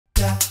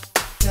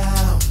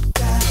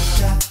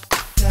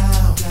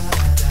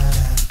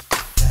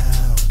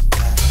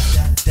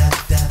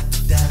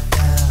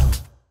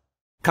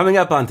Coming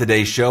up on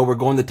today's show, we're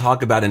going to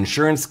talk about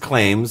insurance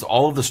claims,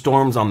 all of the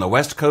storms on the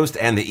West Coast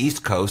and the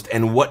East Coast,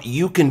 and what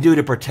you can do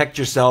to protect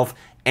yourself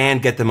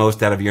and get the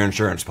most out of your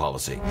insurance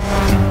policy.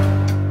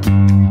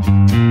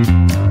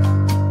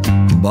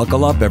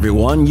 Buckle up,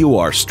 everyone. You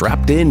are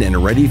strapped in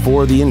and ready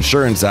for the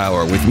Insurance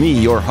Hour with me,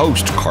 your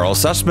host, Karl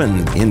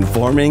Susman,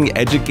 informing,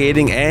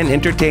 educating, and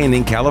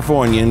entertaining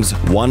Californians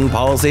one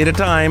policy at a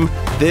time.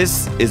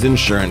 This is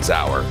Insurance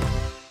Hour.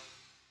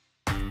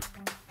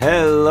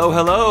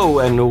 Hello,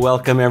 and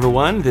welcome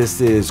everyone.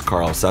 This is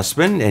Karl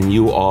Susman, and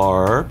you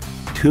are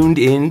tuned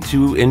in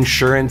to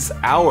Insurance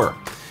Hour.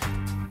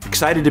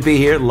 Excited to be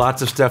here.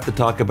 Lots of stuff to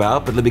talk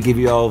about, but let me give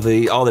you all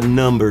the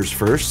numbers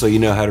first so you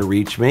know how to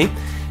reach me.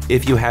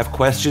 If you have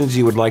questions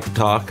you would like to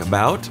talk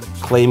about,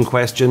 claim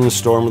questions,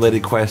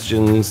 storm-related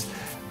questions,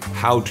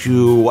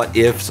 how-to,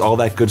 what-ifs, all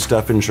that good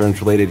stuff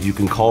insurance-related, you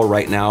can call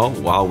right now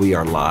while we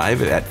are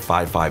live at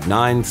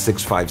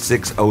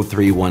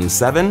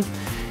 559-656-0317.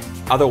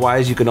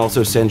 Otherwise, you can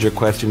also send your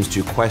questions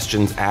to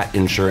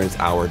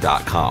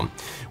questions@insurancehour.com.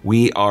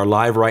 We are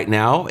live right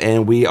now,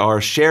 and we are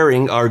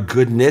sharing our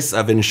goodness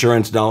of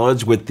insurance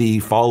knowledge with the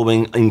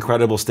following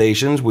incredible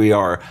stations. We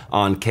are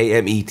on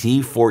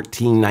KMET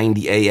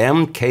 1490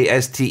 AM,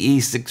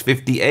 KSTE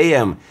 650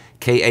 AM,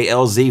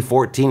 KALZ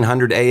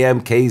 1400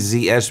 AM,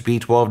 KZSB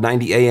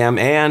 1290 AM,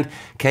 and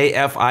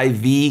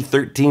KFIV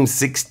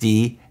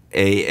 1360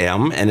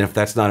 AM. And if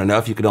that's not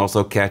enough, you can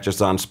also catch us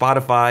on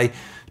Spotify,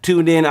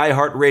 TuneIn,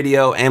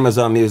 iHeartRadio,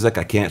 Amazon Music.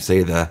 I can't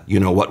say the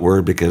you-know-what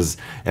word because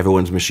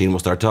everyone's machine will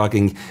start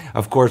talking.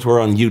 Of course,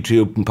 we're on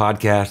YouTube and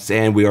podcasts,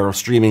 and we are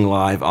streaming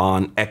live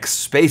on X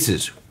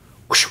Spaces.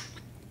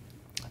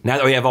 Now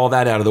that we have all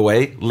that out of the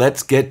way,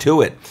 let's get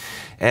to it.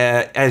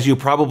 As you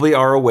probably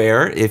are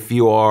aware, if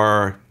you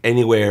are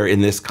anywhere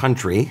in this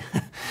country,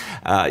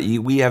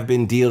 we have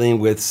been dealing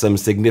with some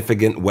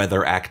significant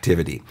weather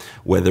activity,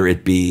 whether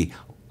it be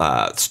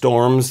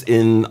storms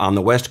on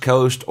the West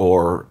Coast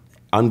or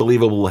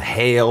unbelievable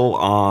hail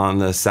on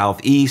the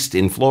southeast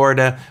in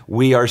Florida.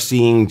 We are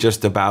seeing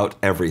just about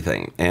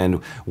everything. And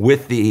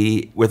with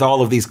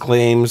all of these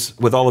claims,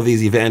 with all of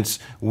these events,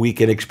 we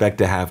can expect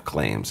to have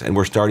claims. And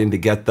we're starting to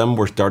get them.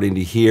 We're starting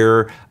to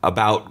hear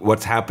about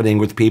what's happening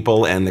with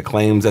people and the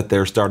claims that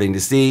they're starting to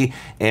see.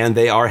 And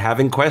they are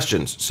having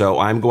questions. So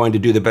I'm going to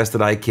do the best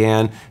that I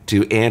can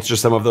to answer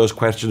some of those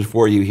questions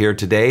for you here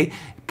today,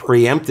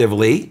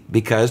 preemptively,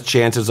 because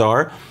chances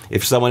are,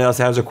 if someone else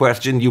has a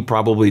question, you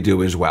probably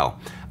do as well.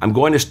 I'm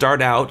going to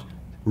start out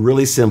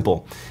really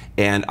simple.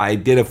 And I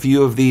did a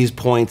few of these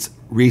points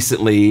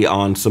recently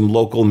on some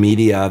local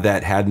media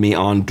that had me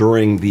on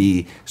during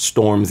the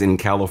storms in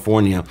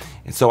California.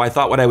 And so I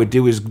thought what I would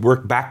do is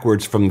work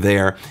backwards from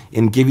there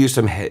and give you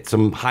some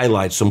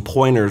highlights, some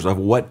pointers of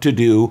what to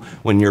do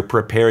when you're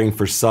preparing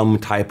for some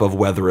type of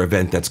weather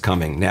event that's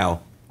coming.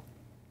 Now,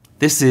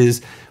 this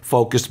is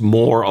focused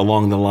more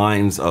along the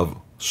lines of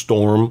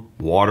storm,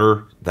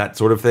 water, that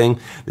sort of thing.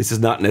 This is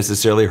not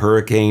necessarily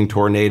hurricane,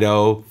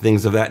 tornado,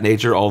 things of that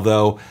nature,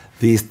 although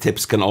these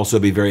tips can also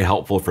be very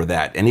helpful for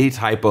that. Any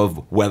type of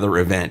weather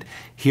event.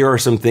 Here are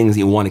some things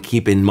you want to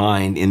keep in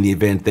mind in the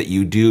event that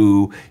you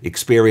do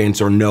experience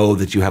or know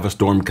that you have a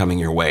storm coming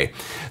your way.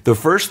 The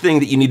first thing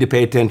that you need to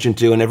pay attention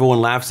to, and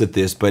everyone laughs at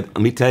this, but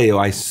let me tell you,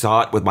 I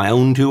saw it with my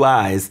own two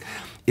eyes,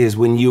 is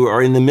when you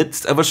are in the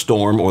midst of a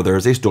storm or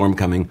there's a storm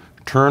coming,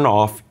 turn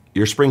off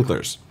your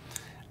sprinklers.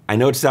 I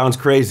know it sounds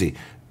crazy,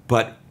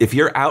 but if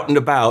you're out and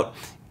about,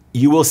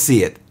 you will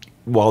see it.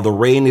 While the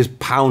rain is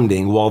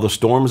pounding, while the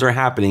storms are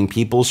happening,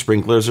 people's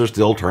sprinklers are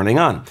still turning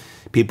on.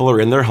 People are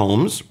in their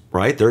homes,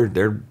 right?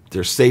 They're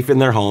safe in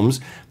their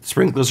homes.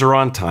 Sprinklers are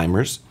on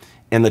timers,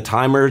 and the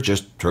timer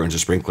just turns the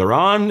sprinkler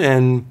on,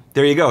 and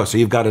there you go. So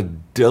you've got a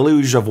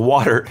deluge of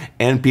water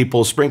and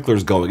people's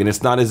sprinklers going, and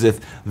it's not as if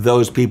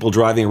those people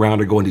driving around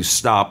are going to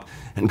stop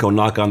and go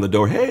knock on the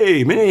door.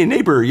 Hey,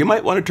 neighbor, you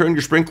might want to turn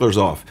your sprinklers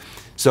off.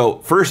 So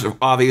first,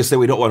 obviously,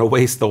 we don't want to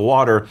waste the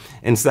water.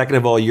 And second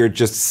of all, you're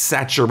just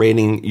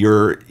saturating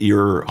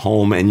your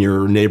home and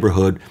your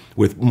neighborhood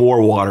with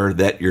more water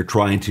that you're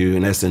trying to,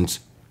 in essence,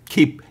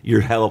 keep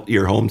your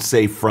home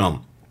safe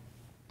from.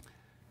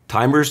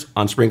 Timers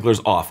on sprinklers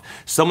off.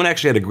 Someone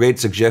actually had a great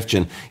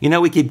suggestion. You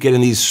know, we keep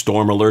getting these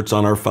storm alerts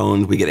on our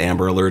phones. We get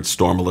Amber alerts,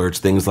 storm alerts,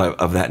 things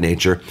of that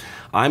nature.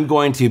 I'm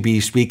going to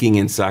be speaking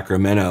in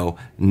Sacramento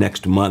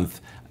next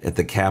month at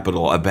the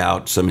Capitol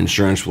about some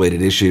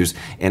insurance-related issues,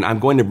 and I'm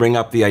going to bring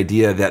up the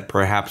idea that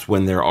perhaps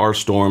when there are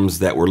storms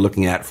that we're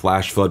looking at,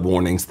 flash flood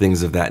warnings,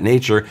 things of that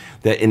nature,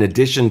 that in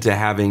addition to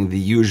having the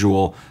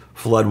usual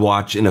flood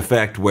watch in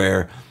effect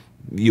where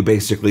you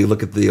basically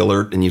look at the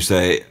alert and you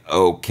say,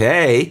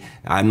 okay,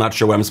 I'm not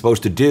sure what I'm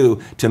supposed to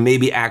do, to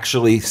maybe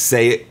actually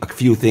say a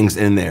few things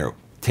in there.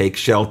 Take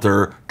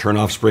shelter, turn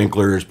off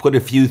sprinklers, put a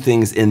few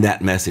things in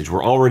that message.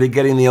 We're already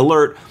getting the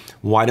alert.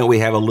 Why don't we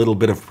have a little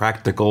bit of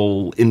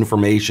practical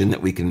information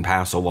that we can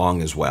pass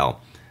along as well?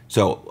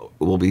 So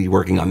we'll be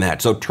working on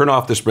that. So turn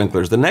off the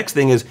sprinklers. The next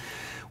thing is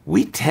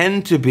we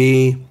tend to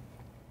be,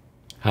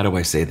 how do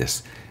I say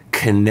this?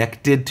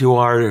 connected to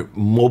our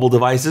mobile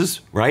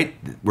devices, right?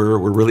 We're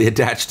really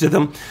attached to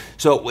them.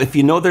 So if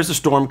you know there's a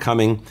storm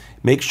coming,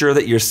 make sure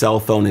that your cell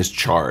phone is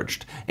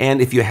charged.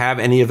 And if you have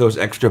any of those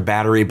extra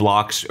battery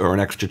blocks or an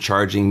extra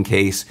charging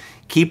case,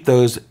 keep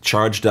those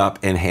charged up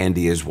and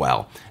handy as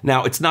well.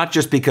 Now, it's not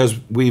just because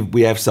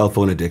we have cell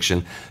phone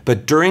addiction,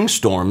 but during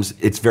storms,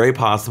 it's very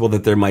possible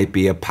that there might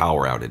be a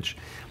power outage.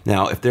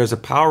 Now, if there's a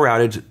power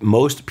outage,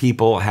 most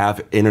people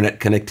have internet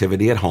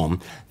connectivity at home.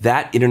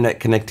 That internet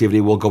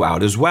connectivity will go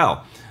out as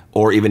well.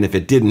 Or even if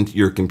it didn't,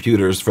 your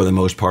computers, for the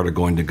most part, are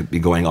going to be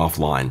going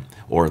offline,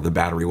 or the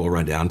battery will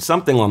run down,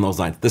 something along those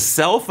lines. The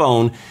cell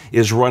phone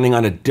is running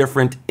on a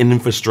different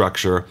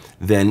infrastructure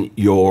than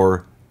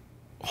your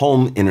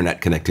home internet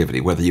connectivity,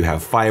 whether you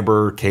have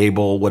fiber,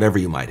 cable, whatever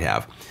you might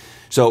have.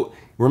 So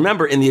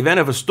remember, in the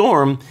event of a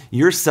storm,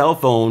 your cell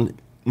phone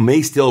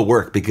may still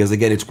work because,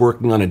 again, it's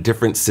working on a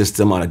different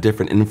system, on a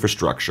different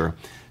infrastructure.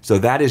 So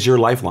that is your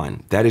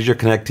lifeline. That is your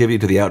connectivity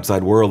to the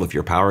outside world. If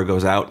your power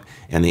goes out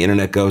and the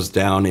internet goes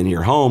down in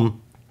your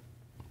home,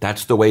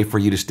 that's the way for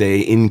you to stay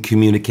in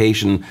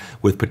communication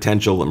with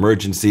potential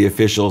emergency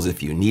officials.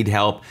 If you need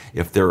help,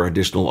 if there are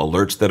additional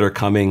alerts that are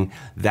coming,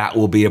 that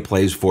will be a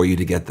place for you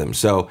to get them.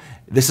 So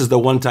this is the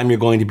one time you're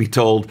going to be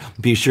told,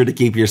 be sure to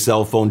keep your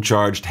cell phone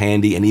charged,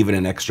 handy, and even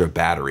an extra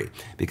battery,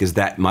 because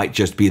that might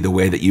just be the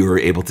way that you are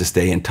able to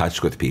stay in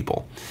touch with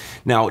people.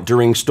 Now,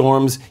 during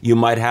storms, you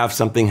might have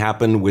something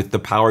happen with the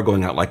power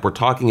going out, like we're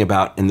talking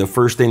about, and the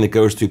first thing that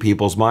goes through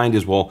people's mind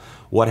is, well,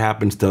 what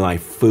happens to my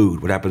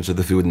food? What happens to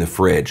the food in the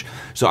fridge?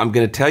 So I'm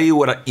going to tell you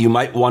what you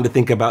might want to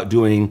think about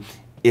doing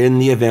in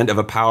the event of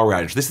a power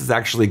outage. This is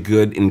actually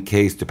good in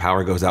case the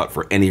power goes out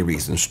for any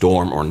reason,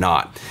 storm or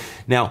not.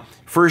 Now,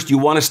 first, you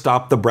want to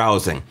stop the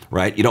browsing,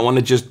 right? You don't want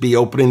to just be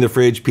opening the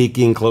fridge,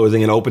 peeking,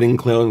 closing, and opening,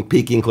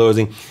 peeking,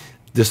 closing.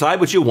 Decide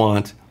what you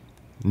want.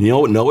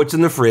 Know what's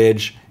in the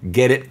fridge,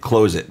 get it,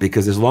 close it.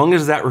 Because as long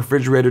as that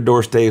refrigerator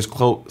door stays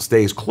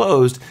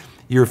closed,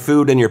 your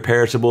food and your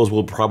perishables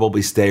will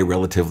probably stay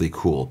relatively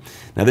cool.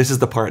 Now, this is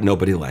the part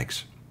nobody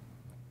likes.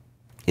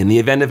 In the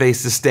event of a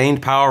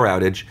sustained power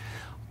outage,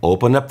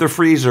 open up the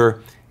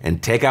freezer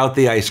and take out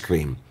the ice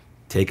cream.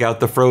 Take out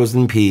the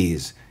frozen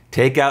peas.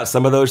 Take out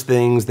some of those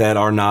things that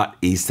are not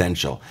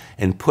essential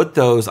and put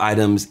those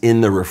items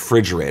in the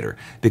refrigerator,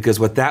 because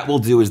what that will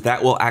do is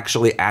that will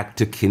actually act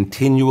to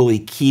continually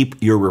keep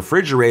your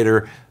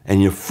refrigerator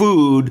and your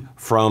food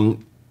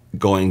from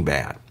going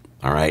bad.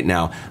 All right.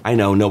 Now, I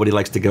know nobody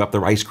likes to give up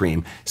their ice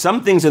cream.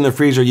 Some things in the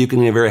freezer you can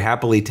very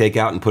happily take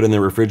out and put in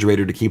the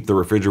refrigerator to keep the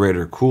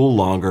refrigerator cool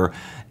longer,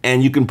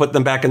 and you can put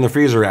them back in the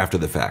freezer after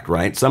the fact,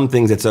 right? Some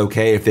things it's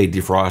okay if they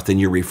defrost and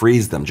you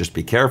refreeze them. Just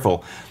be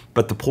careful.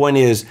 But the point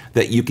is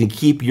that you can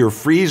keep your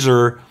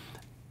freezer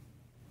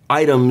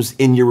items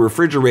in your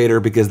refrigerator,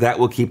 because that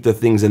will keep the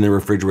things in the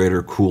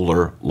refrigerator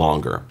cooler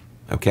longer,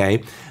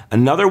 okay?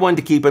 Another one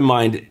to keep in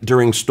mind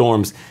during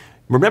storms,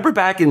 remember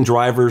back in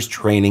driver's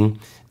training,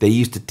 they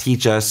used to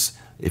teach us,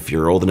 if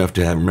you're old enough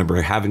to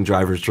remember having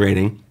driver's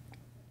training,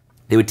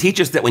 they would teach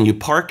us that when you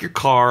park your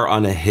car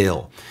on a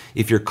hill,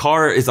 if your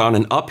car is on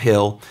an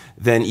uphill,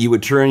 then you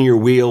would turn your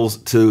wheels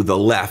to the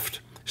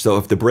left. So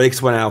if the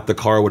brakes went out, the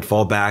car would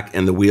fall back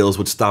and the wheels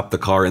would stop the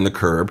car in the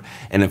curb.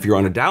 And if you're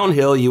on a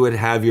downhill, you would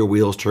have your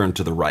wheels turned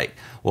to the right.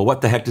 Well,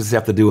 what the heck does this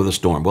have to do with a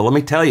storm? Well, let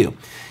me tell you,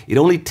 it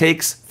only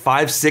takes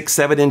 5, 6,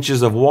 7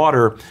 inches of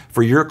water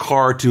for your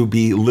car to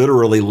be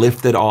literally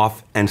lifted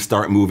off and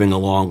start moving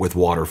along with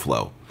water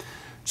flow.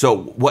 So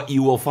what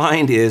you will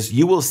find is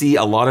you will see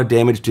a lot of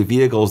damage to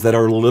vehicles that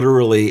are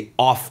literally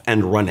off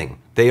and running.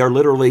 They are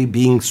literally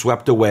being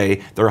swept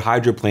away. They're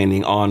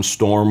hydroplaning on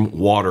storm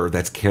water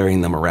that's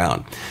carrying them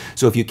around.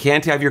 So if you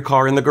can't have your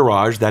car in the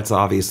garage, that's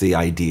obviously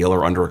ideal,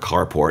 or under a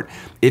carport.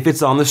 If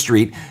it's on the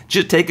street,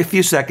 just take a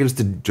few seconds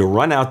to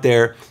run out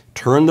there,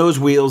 turn those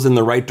wheels in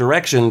the right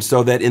direction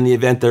so that in the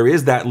event there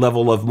is that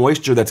level of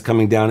moisture that's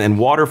coming down and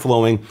water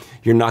flowing,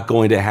 you're not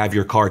going to have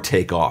your car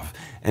take off.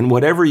 And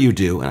whatever you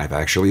do, and I've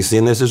actually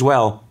seen this as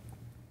well,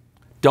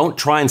 don't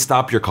try and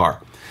stop your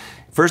car.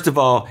 First of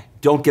all,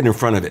 don't get in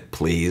front of it,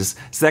 please.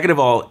 Second of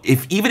all,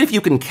 even if you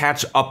can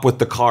catch up with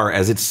the car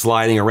as it's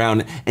sliding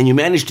around and you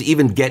manage to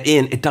even get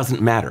in, it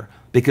doesn't matter,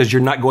 because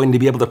you're not going to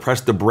be able to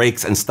press the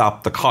brakes and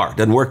stop the car. It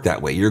doesn't work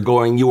that way.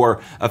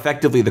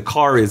 The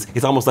car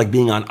is almost like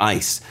being on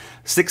ice.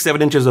 6,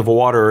 7 inches of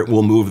water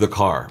will move the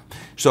car.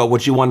 So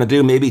what you want to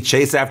do, maybe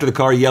chase after the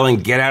car yelling,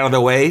 get out of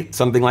the way,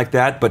 something like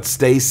that, but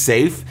stay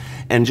safe.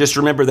 And just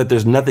remember that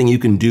there's nothing you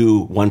can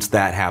do once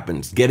that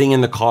happens. Getting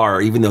in the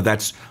car, even though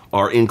that's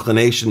our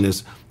inclination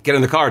is get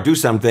in the car, do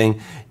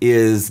something,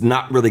 is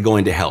not really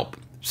going to help.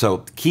 So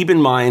keep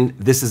in mind,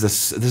 this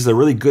is a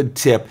really good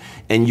tip,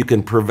 and you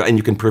can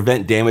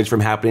prevent damage from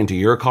happening to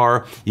your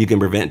car. You can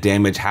prevent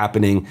damage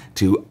happening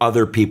to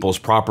other people's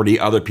property,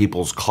 other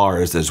people's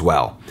cars as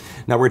well.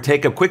 Now we're going to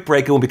take a quick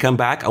break, and when we come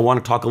back, I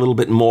want to talk a little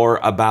bit more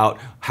about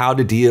how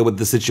to deal with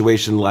the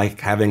situation like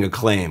having a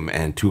claim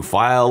and to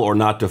file or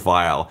not to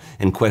file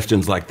and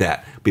questions like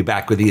that. Be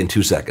back with you in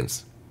 2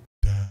 seconds.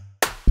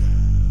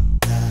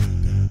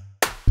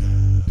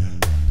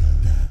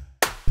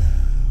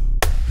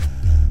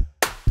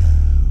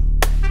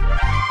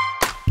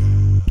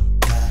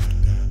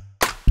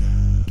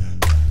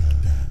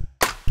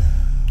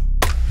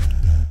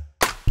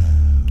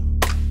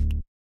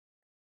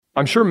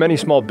 I'm sure many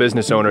small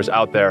business owners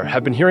out there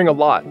have been hearing a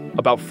lot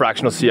about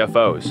fractional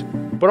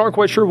CFOs, but aren't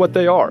quite sure what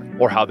they are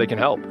or how they can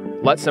help.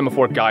 Let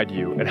Semaphore guide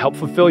you and help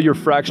fulfill your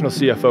fractional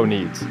CFO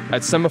needs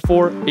at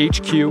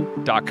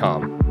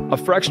SemaphoreHQ.com. A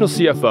fractional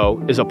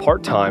CFO is a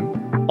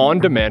part-time,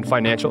 on-demand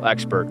financial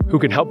expert who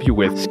can help you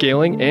with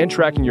scaling and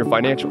tracking your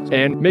financials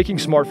and making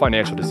smart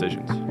financial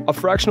decisions. A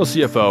fractional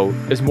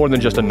CFO is more than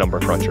just a number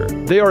cruncher.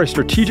 They are a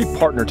strategic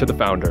partner to the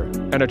founder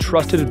and a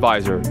trusted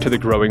advisor to the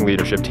growing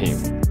leadership team.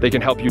 They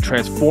can help you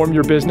transform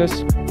your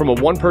business from a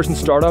one-person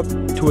startup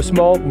to a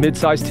small,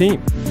 mid-sized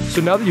team.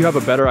 So now that you have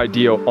a better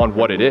idea on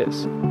what it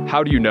is,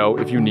 how do you know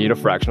if you need a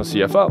fractional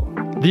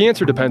CFO? The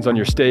answer depends on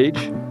your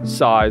stage,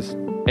 size,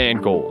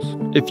 and goals.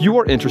 If you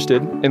are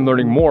interested in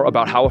learning more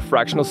about how a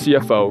fractional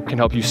CFO can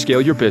help you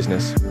scale your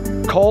business,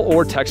 call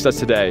or text us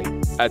today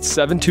at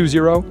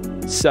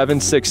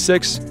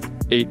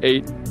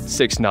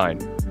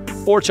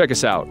 720-766-8869 or check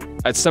us out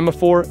at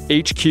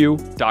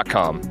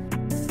SemaphoreHQ.com.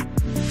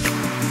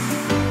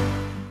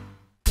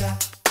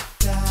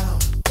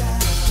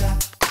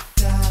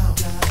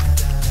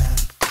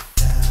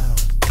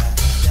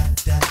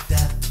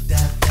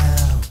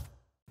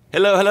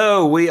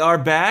 Hello. We are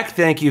back.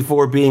 Thank you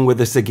for being with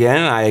us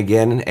again. I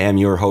again am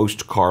your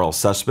host, Karl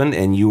Susman,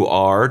 and you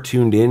are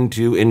tuned in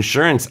to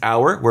Insurance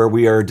Hour, where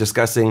we are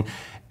discussing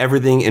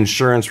everything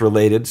insurance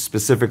related.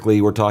 Specifically,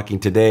 we're talking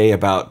today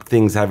about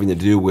things having to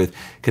do with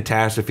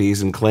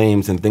catastrophes and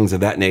claims and things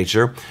of that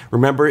nature.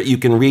 Remember, you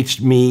can reach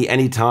me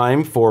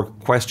anytime for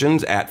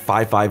questions at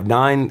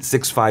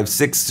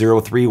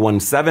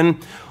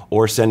 559-656-0317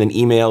 or send an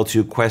email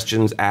to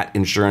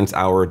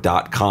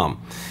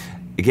questions@insurancehour.com.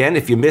 Again,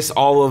 if you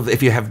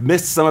have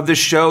missed some of this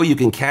show, you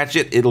can catch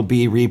it. It'll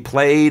be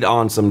replayed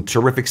on some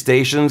terrific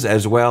stations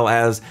as well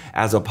as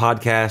a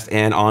podcast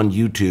and on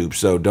YouTube.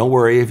 So don't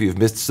worry if you've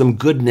missed some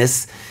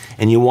goodness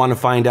and you want to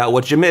find out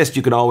what you missed,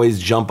 you can always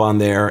jump on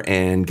there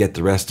and get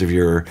the rest of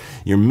your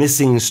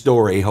missing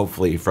story,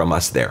 hopefully, from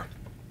us there.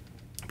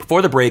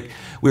 Before the break,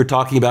 we were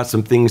talking about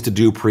some things to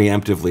do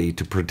preemptively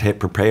to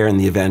prepare in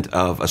the event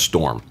of a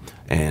storm.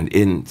 And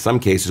in some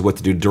cases, what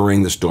to do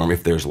during the storm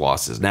if there's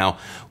losses. Now,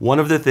 one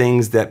of the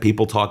things that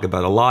people talk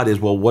about a lot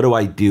is, well, what do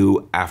I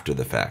do after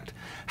the fact?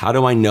 How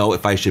do I know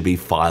if I should be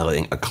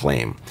filing a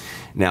claim?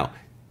 Now,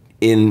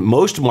 in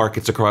most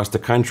markets across the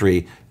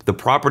country, the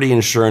property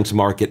insurance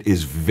market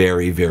is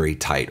very, very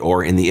tight,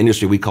 or in the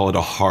industry, we call it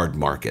a hard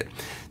market.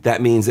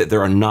 That means that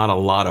there are not a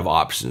lot of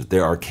options.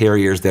 There are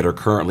carriers that are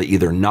currently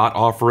either not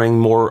offering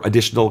more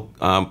additional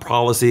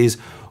policies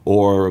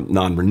or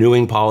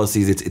non-renewing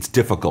policies. It's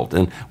difficult,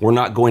 and we're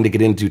not going to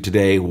get into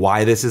today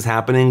why this is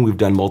happening. We've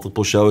done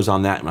multiple shows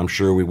on that, and I'm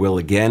sure we will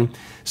again.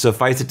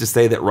 Suffice it to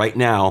say that right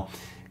now,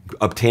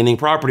 obtaining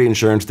property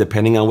insurance,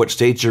 depending on which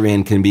state you're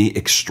in, can be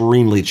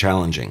extremely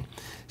challenging.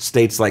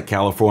 States like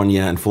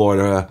California and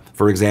Florida,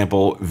 for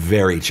example,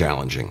 very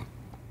challenging.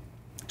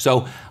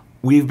 So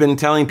we've been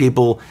telling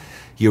people,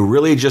 you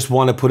really just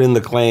want to put in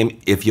the claim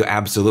if you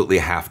absolutely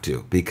have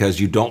to,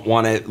 because you don't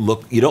want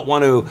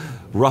to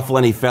ruffle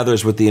any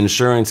feathers with the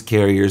insurance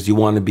carriers. You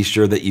want to be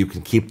sure that you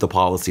can keep the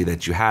policy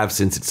that you have,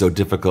 since it's so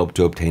difficult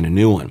to obtain a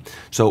new one.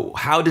 So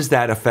how does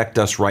that affect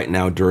us right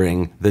now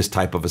during this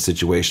type of a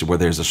situation where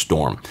there's a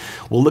storm?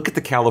 Well, look at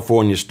the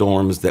California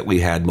storms that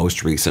we had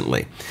most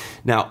recently.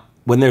 Now,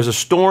 when there's a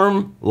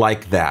storm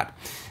like that,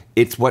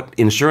 it's what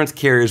insurance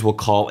carriers will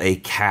call a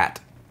CAT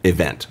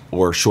event,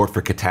 or short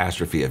for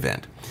catastrophe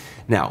event.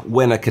 Now,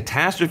 when a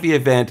catastrophe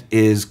event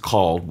is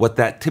called, what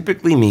that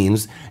typically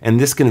means, and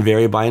this can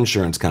vary by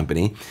insurance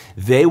company,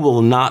 they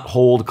will not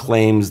hold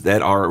claims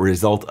that are a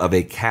result of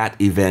a CAT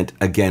event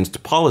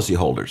against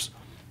policyholders,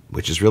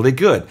 which is really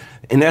good.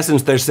 In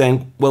essence, they're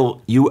saying,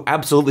 well, you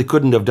absolutely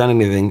couldn't have done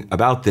anything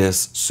about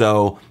this,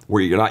 so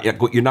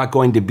you're not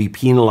going to be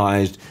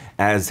penalized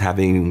as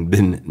having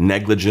been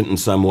negligent in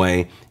some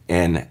way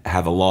and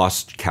have a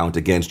loss count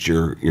against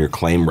your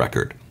claim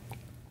record.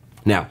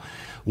 Now,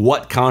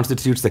 what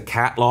constitutes the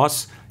CAT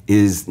loss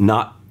is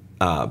not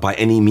by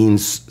any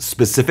means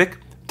specific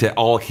to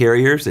all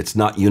carriers. It's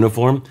not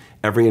uniform.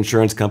 Every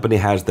insurance company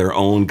has their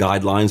own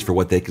guidelines for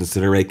what they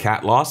consider a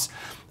CAT loss.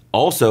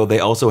 Also, they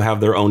also have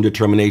their own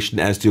determination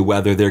as to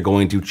whether they're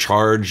going to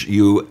charge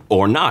you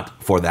or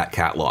not for that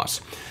CAT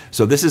loss.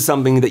 So this is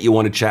something that you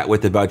want to chat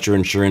with about your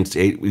insurance.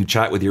 You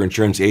chat with your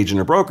insurance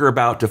agent or broker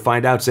about to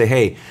find out. Say,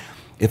 hey,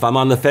 if I'm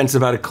on the fence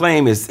about a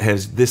claim,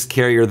 has this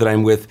carrier that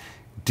I'm with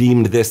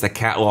deemed this a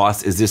CAT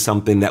loss? Is this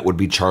something that would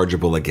be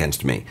chargeable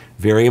against me?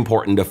 Very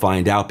important to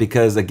find out,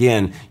 because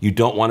again, you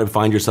don't want to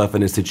find yourself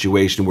in a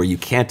situation where you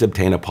can't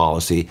obtain a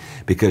policy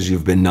because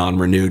you've been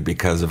non-renewed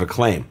because of a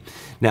claim.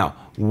 Now,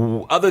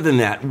 other than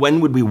that,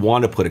 when would we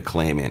want to put a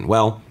claim in?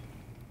 Well,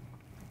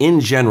 in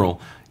general,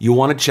 you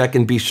want to check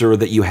and be sure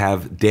that you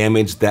have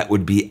damage that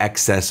would be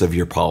excess of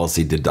your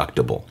policy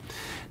deductible.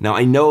 Now,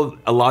 I know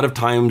a lot of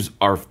times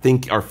our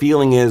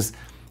feeling is,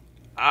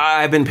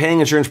 I've been paying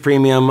insurance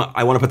premium,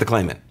 I want to put the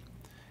claim in.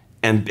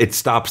 And it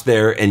stops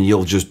there and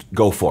you'll just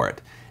go for it.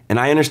 And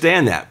I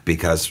understand that,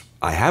 because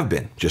I have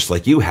been, just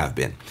like you have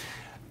been.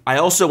 I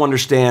also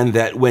understand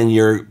that when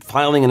you're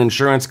filing an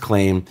insurance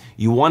claim,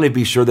 you want to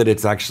be sure that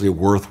it's actually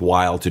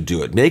worthwhile to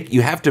do it.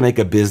 You have to make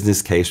a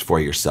business case for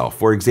yourself.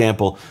 For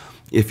example,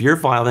 if you're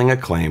filing a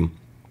claim,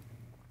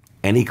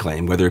 any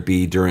claim, whether it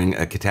be during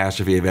a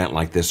catastrophe event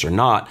like this or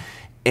not,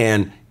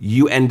 and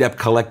you end up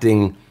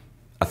collecting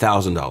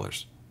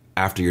 $1,000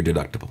 after your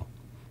deductible,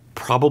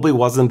 probably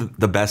wasn't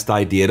the best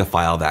idea to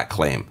file that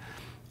claim.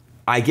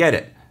 I get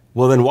it.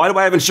 Well, then why do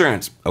I have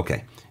insurance?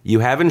 Okay. You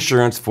have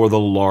insurance for the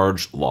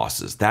large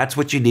losses. That's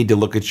what you need to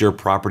look at your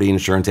property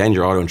insurance and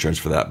your auto insurance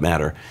for that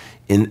matter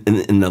in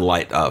the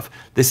light of.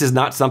 This is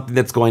not something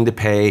that's going to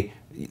pay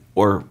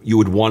or you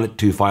would want it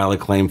to file a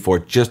claim for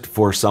just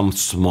for some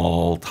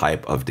small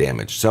type of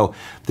damage. So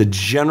the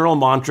general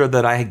mantra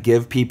that I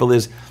give people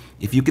is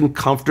if you can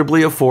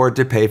comfortably afford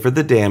to pay for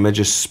the damage,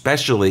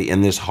 especially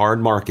in this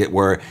hard market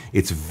where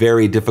it's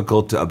very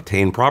difficult to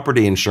obtain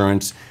property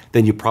insurance,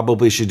 then you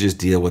probably should just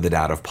deal with it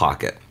out of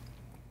pocket.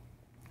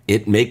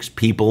 It makes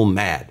people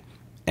mad.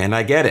 And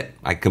I get it.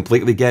 I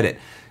completely get it.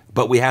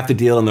 But we have to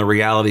deal in the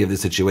reality of the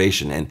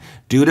situation. And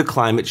due to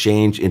climate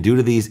change and due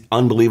to these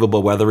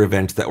unbelievable weather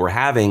events that we're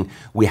having,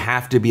 we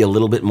have to be a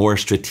little bit more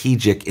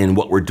strategic in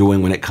what we're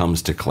doing when it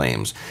comes to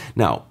claims.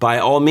 Now, by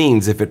all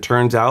means, if it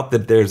turns out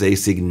that there's a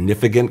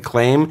significant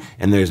claim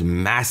and there's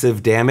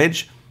massive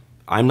damage,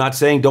 I'm not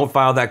saying don't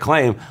file that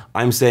claim.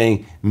 I'm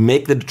saying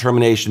make the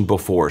determination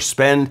before.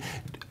 Spend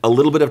a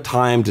little bit of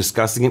time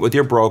discussing it with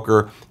your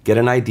broker, get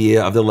an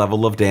idea of the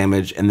level of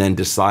damage, and then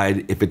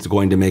decide if it's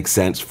going to make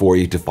sense for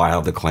you to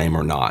file the claim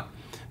or not.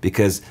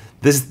 Because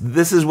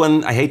this is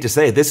when, I hate to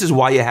say it, this is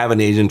why you have an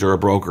agent or a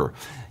broker.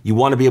 You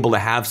want to be able to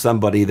have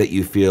somebody that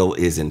you feel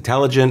is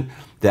intelligent,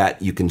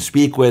 that you can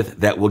speak with,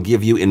 that will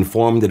give you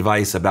informed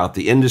advice about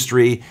the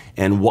industry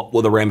and what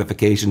will the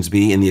ramifications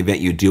be in the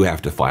event you do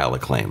have to file a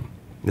claim.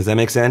 Does that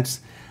make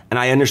sense? And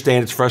I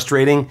understand it's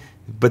frustrating,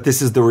 but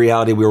this is the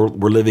reality we're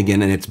living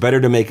in, and it's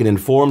better to make an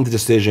informed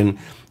decision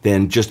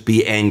than just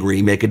be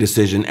angry, make a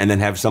decision, and then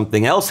have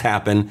something else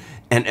happen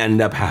and end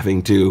up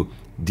having to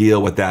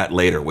deal with that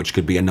later, which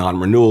could be a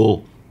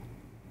non-renewal,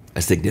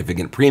 a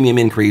significant premium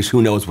increase,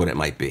 who knows what it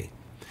might be.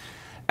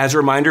 As a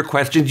reminder,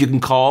 questions you can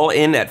call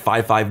in at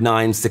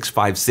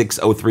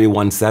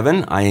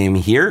 559-656-0317. I am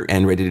here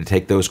and ready to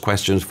take those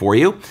questions for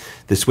you.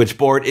 The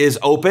switchboard is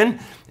open,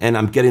 and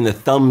I'm getting the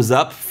thumbs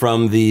up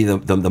from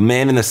the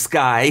man in the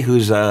sky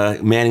who's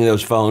manning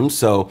those phones.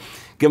 So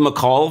give him a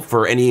call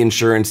for any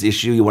insurance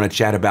issue you want to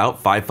chat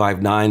about,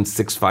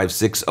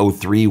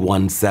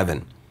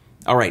 559-656-0317.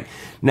 All right.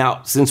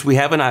 Now, since we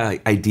have an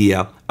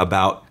idea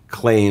about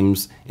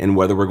claims and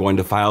whether we're going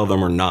to file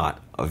them or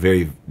not, a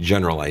very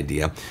general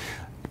idea,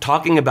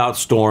 talking about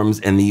storms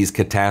and these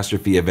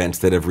catastrophe events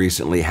that have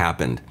recently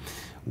happened,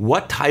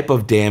 what type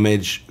of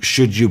damage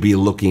should you be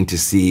looking to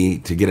see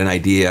to get an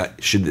idea,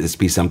 should this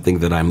be something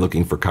that I'm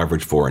looking for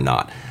coverage for or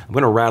not? I'm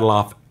going to rattle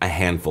off a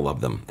handful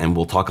of them, and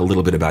we'll talk a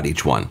little bit about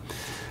each one.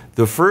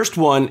 The first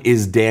one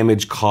is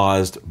damage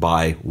caused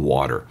by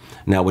water.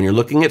 Now, when you're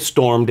looking at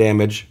storm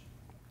damage,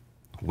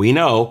 we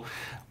know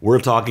we're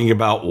talking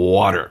about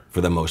water for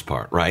the most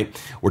part, right?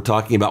 We're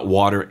talking about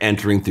water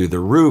entering through the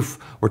roof.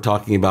 We're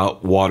talking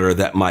about water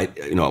that might,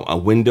 a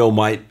window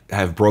might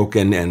have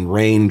broken and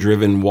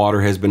rain-driven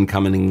water has been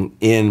coming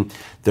in.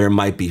 There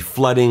might be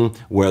flooding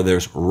where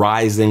there's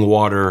rising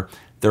water.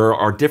 There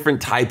are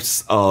different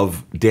types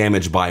of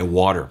damage by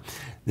water.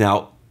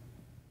 Now,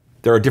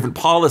 there are different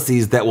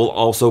policies that will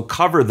also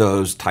cover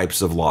those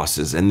types of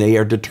losses, and they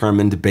are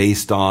determined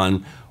based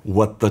on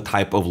what the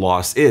type of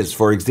loss is.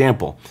 For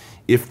example,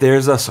 if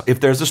there's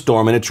a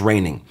storm and it's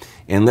raining,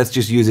 and let's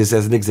just use this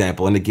as an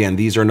example, and again,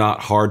 these are not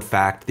hard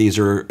fact, these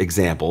are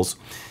examples,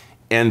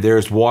 and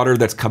there's water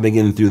that's coming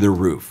in through the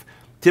roof.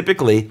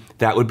 Typically,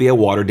 that would be a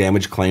water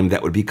damage claim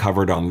that would be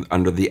covered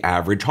under the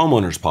average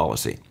homeowner's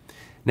policy.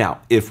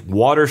 Now, if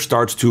water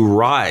starts to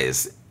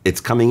rise,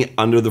 it's coming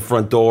under the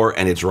front door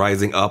and it's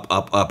rising up,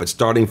 it's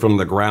starting from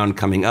the ground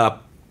coming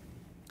up,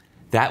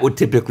 that would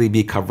typically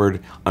be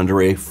covered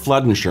under a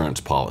flood insurance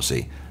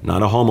policy,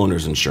 not a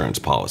homeowner's insurance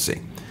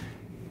policy.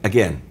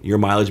 Again, your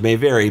mileage may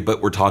vary,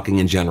 but we're talking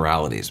in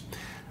generalities.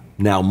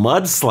 Now,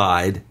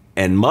 mudslide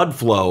and mud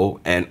flow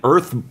and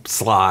earth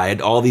slide,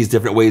 all these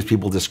different ways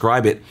people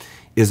describe it,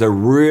 is a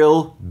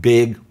real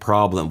big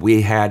problem.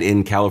 We had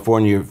in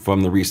California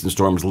from the recent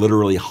storms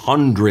literally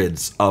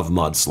hundreds of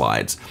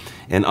mudslides.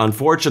 And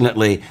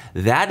unfortunately,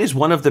 that is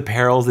one of the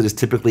perils that is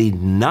typically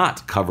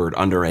not covered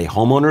under a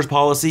homeowner's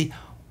policy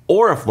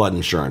or a flood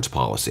insurance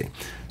policy.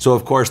 So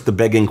of course, the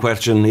begging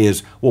question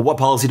is, well, what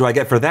policy do I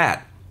get for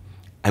that?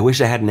 I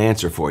wish I had an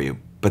answer for you,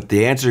 but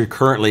the answer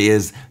currently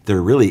is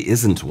there really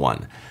isn't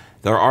one.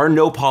 There are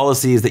no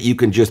policies that you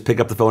can just pick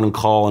up the phone and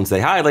call and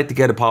say, hi, I'd like to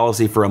get a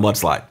policy for a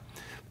mudslide.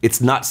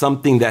 It's not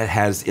something that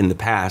has in the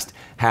past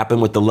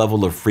happened with the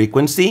level of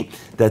frequency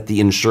that the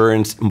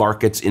insurance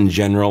markets in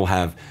general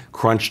have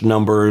crunched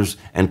numbers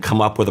and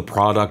come up with a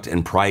product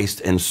and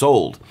priced and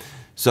sold.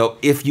 So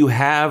if you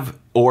have,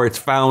 or it's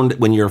found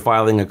when you're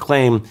filing a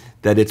claim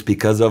that it's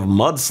because of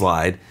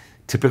mudslide,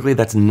 typically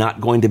that's not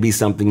going to be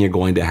something you're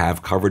going to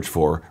have coverage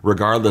for,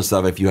 regardless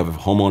of if you have a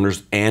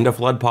homeowners and a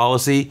flood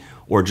policy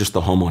or just the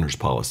homeowners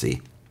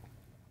policy.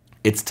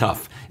 It's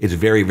tough. It's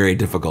very, very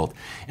difficult.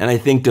 And I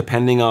think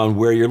depending on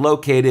where you're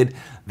located,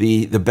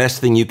 the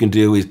best thing you can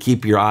do is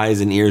keep your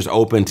eyes and ears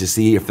open to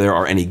see if there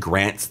are any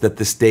grants that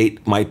the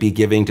state might be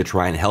giving to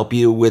try and help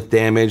you with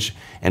damage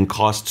and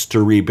costs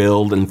to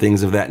rebuild and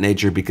things of that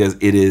nature, because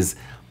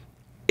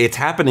it's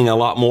happening a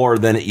lot more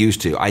than it used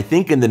to. I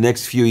think in the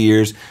next few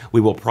years, we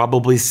will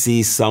probably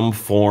see some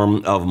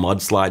form of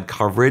mudslide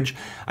coverage.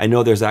 I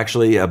know there's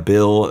actually a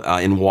bill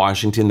in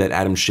Washington that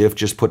Adam Schiff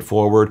just put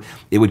forward.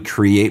 It would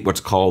create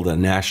what's called a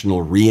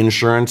national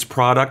reinsurance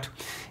product.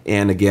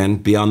 And again,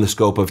 beyond the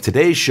scope of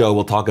today's show,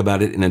 we'll talk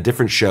about it in a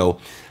different show.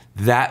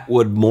 That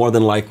would more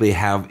than likely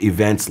have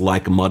events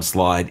like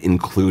mudslide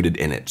included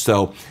in it.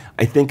 So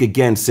I think,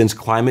 again, since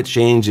climate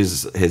change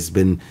has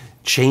been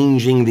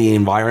changing the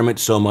environment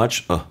so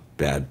much,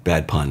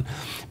 bad pun.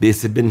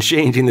 This has been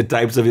changing the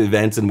types of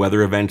events and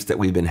weather events that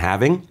we've been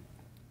having.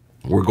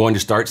 We're going to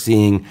start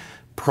seeing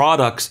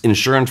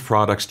insurance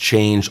products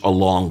change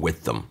along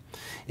with them.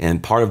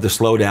 And part of the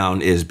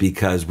slowdown is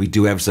because we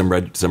do have some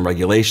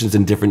regulations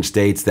in different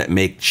states that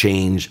make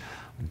change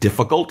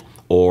difficult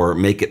or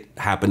make it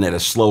happen at a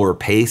slower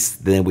pace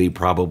than we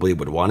probably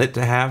would want it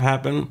to have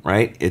happen,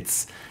 right?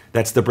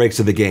 That's the breaks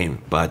of the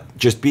game. But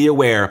just be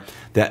aware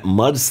that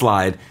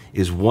mudslide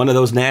is one of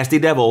those nasty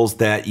devils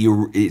that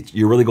you're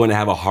really going to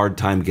have a hard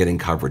time getting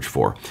coverage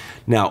for.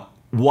 Now,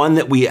 one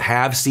that we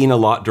have seen a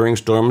lot during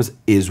storms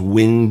is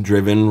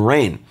wind-driven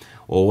rain.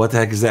 Well, what the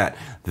heck is that?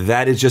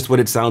 That is just what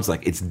it sounds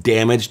like. It's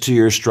damage to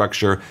your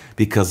structure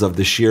because of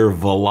the sheer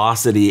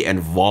velocity and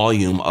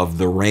volume of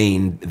the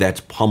rain that's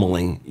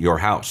pummeling your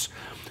house.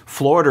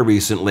 Florida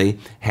recently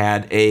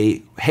had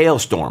a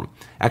hailstorm.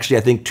 Actually,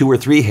 I think 2 or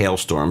 3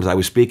 hailstorms. I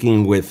was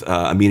speaking with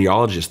a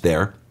meteorologist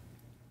there.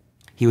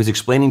 He was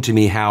explaining to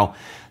me how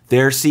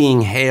they're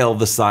seeing hail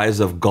the size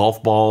of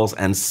golf balls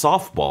and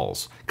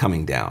softballs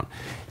coming down.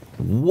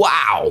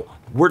 Wow!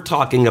 We're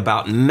talking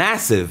about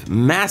massive,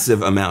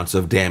 massive amounts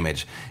of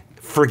damage.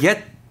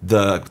 Forget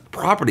the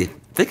property.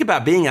 Think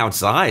about being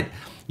outside.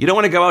 You don't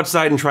want to go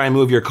outside and try and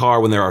move your car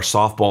when there are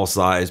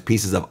softball-sized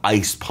pieces of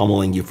ice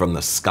pummeling you from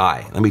the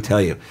sky. Let me tell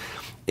you.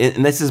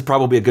 And this is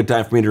probably a good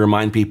time for me to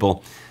remind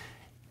people.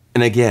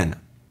 And again,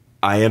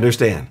 I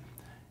understand.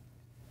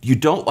 You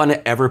don't want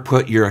to ever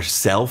put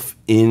yourself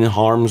in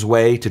harm's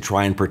way to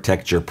try and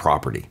protect your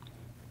property.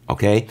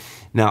 Okay?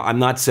 Now, I'm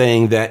not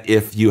saying that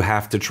if you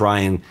have to try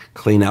and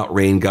clean out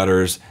rain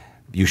gutters,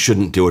 you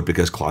shouldn't do it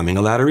because climbing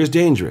a ladder is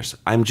dangerous.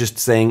 I'm just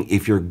saying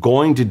if you're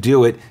going to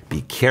do it,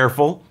 be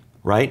careful,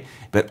 right?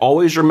 But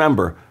always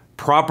remember,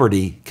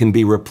 property can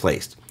be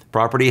replaced.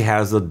 Property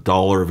has a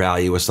dollar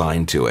value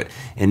assigned to it,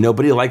 and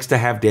nobody likes to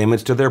have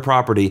damage to their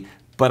property,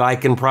 but I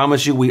can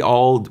promise you we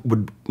all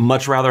would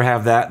much rather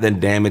have that than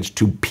damage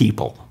to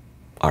people.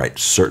 All right,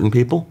 certain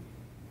people?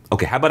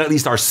 Okay, how about at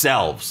least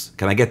ourselves?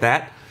 Can I get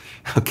that?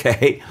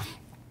 Okay.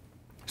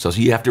 So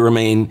you have to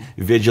remain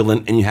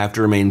vigilant and you have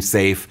to remain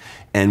safe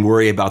and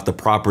worry about the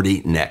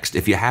property next.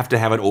 If you have to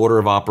have an order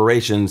of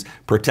operations,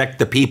 protect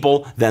the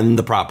people, then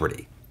the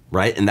property,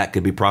 right? And that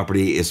could be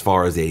property as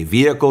far as a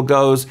vehicle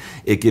goes.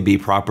 It could be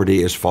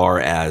property as far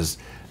as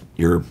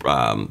your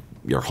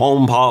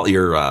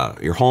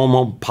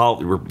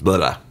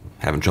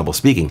having trouble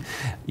speaking,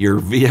 your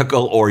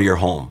vehicle or your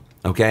home.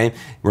 Okay?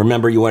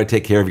 Remember, you want to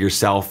take care of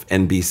yourself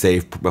and be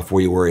safe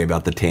before you worry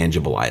about the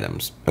tangible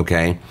items.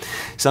 Okay?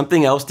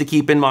 Something else to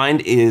keep in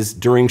mind is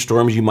during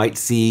storms, you might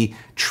see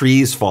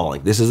trees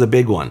falling. This is a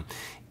big one.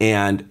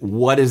 And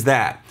what is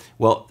that?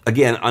 Well,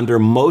 again, under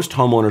most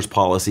homeowners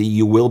policy,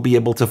 you will be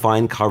able to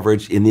find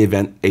coverage in the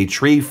event a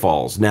tree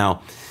falls.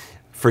 Now,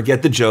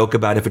 forget the joke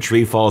about if a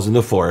tree falls in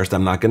the forest.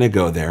 I'm not going to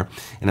go there.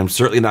 And I'm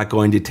certainly not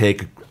going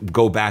to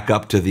go back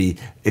up to the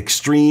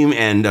extreme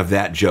end of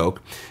that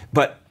joke.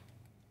 But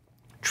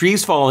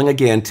trees falling,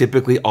 again,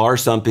 typically are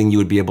something you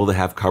would be able to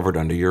have covered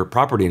under your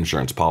property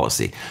insurance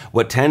policy.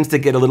 What tends to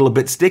get a little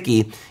bit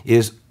sticky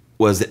is,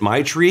 was it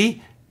my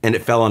tree and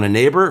it fell on a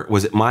neighbor?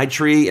 Was it my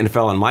tree and it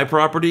fell on my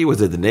property?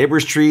 Was it the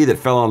neighbor's tree that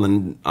fell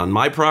on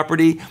my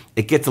property?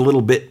 It gets a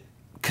little bit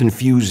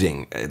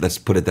confusing, let's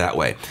put it that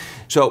way.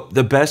 So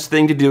the best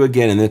thing to do,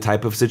 again, in the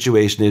type of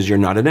situation is you're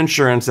not an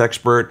insurance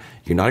expert,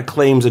 you're not a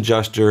claims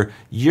adjuster,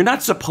 you're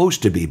not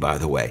supposed to be, by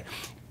the way.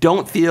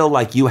 Don't feel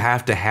like you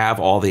have to have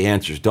all the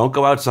answers. Don't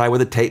go outside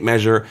with a tape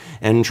measure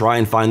and try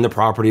and find the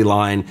property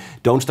line.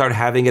 Don't start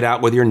having it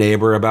out with your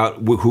neighbor about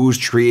whose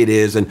tree it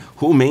is and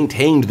who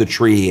maintained the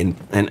tree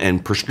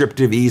and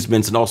prescriptive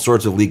easements and all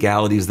sorts of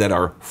legalities that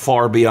are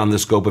far beyond the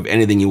scope of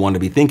anything you want to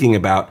be thinking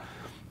about.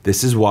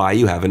 This is why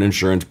you have an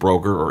insurance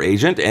broker or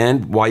agent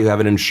and why you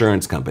have an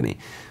insurance company.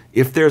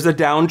 If there's a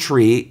downed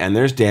tree and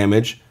there's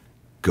damage,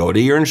 go to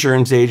your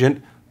insurance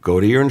agent,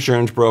 go to your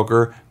insurance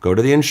broker, go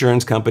to the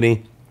insurance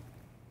company,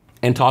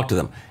 and talk to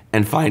them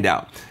and find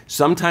out.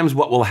 Sometimes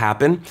what will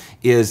happen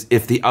is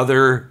if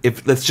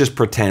let's just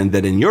pretend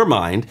that in your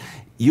mind,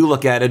 you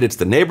look at it, it's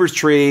the neighbor's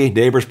tree,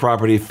 neighbor's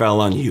property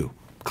fell on you.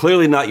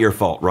 Clearly not your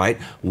fault, right?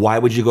 Why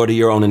would you go to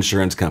your own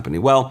insurance company?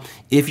 Well,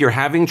 if you're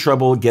having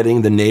trouble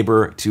getting the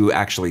neighbor to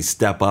actually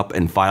step up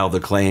and file the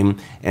claim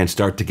and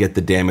start to get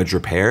the damage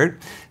repaired,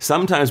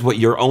 sometimes what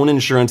your own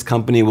insurance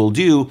company will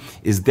do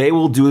is they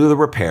will do the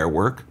repair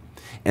work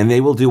and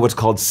they will do what's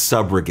called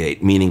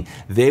subrogate, meaning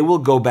they will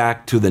go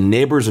back to the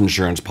neighbor's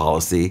insurance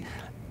policy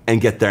and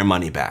get their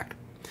money back,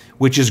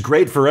 which is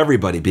great for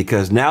everybody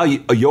because now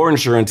your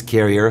insurance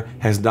carrier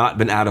has not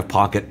been out of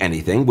pocket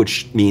anything,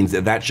 which means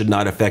that should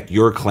not affect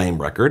your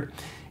claim record.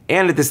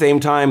 And at the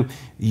same time,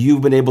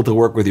 you've been able to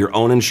work with your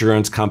own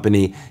insurance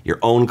company, your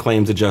own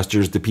claims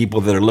adjusters, the people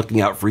that are looking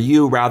out for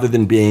you rather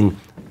than being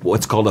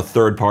what's called a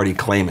third-party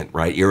claimant,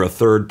 right? You're a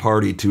third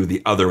party to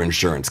the other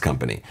insurance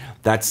company.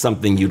 That's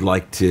something you'd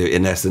like to,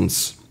 in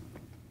essence,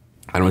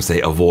 I don't want to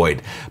say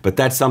avoid, but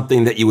that's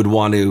something that you would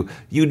want to,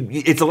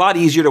 it's a lot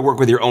easier to work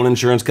with your own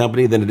insurance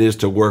company than it is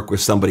to work with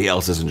somebody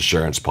else's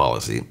insurance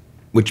policy,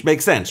 which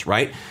makes sense,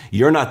 right?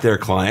 You're not their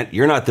client.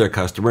 You're not their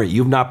customer.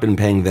 You've not been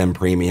paying them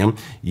premium.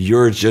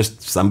 You're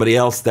just somebody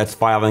else that's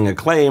filing a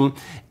claim,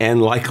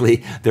 and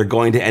likely they're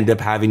going to end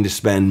up having to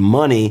spend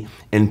money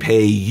and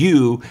pay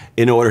you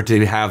in order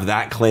to have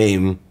that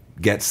claim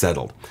get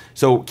settled.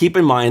 So keep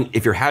in mind,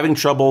 if you're having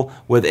trouble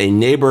with a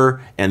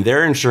neighbor and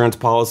their insurance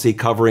policy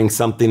covering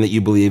something that you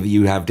believe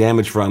you have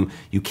damage from,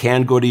 you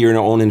can go to your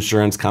own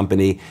insurance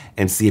company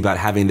and see about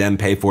having them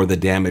pay for the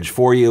damage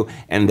for you,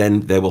 and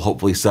then they will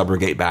hopefully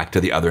subrogate back to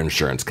the other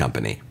insurance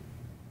company.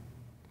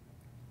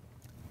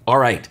 All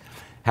right.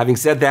 Having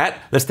said that,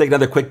 let's take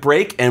another quick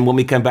break, and when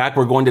we come back,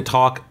 we're going to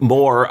talk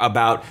more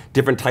about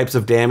different types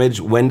of damage,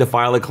 when to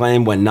file a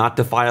claim, when not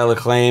to file a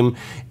claim,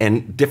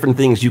 and different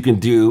things you can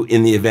do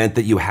in the event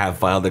that you have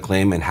filed a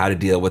claim and how to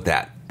deal with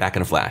that. Back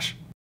in a flash.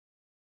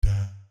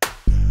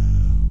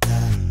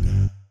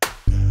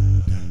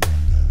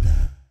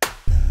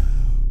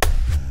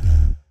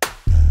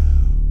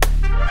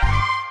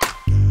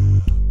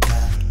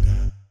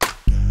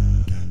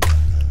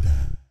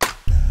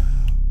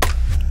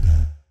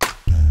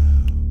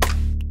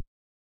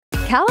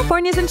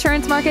 California's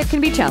insurance market can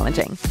be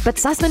challenging, but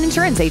Susman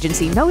Insurance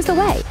Agency knows the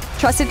way.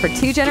 Trusted for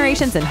 2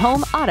 generations in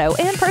home, auto,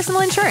 and personal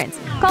insurance.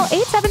 Call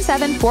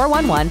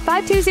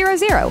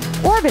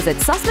 877-411-5200 or visit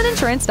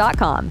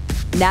SusmanInsurance.com.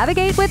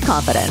 Navigate with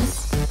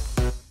confidence.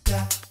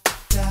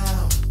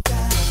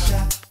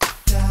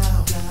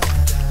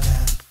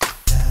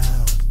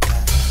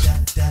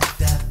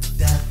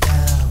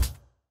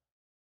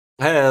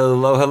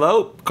 Hello,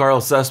 hello.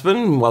 Karl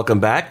Susman. Welcome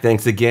back.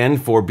 Thanks again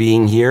for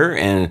being here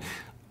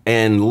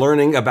and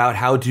learning about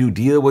how to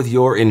deal with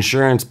your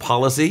insurance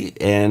policy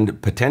and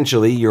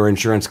potentially your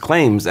insurance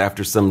claims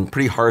after some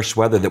pretty harsh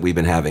weather that we've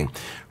been having.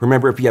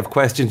 Remember, if you have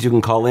questions, you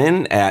can call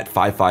in at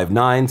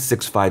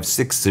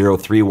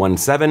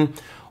 559-656-0317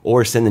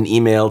 or send an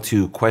email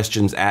to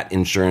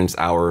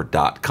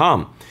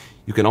questions@insurancehour.com.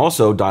 You can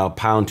also dial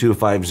pound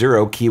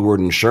 250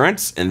 keyword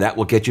insurance, and that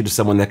will get you to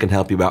someone that can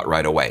help you out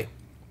right away.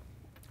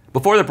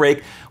 Before the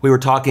break, we were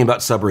talking about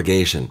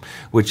subrogation,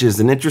 which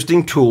is an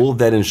interesting tool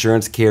that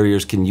insurance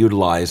carriers can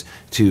utilize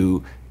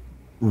to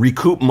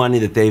recoup money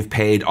that they've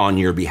paid on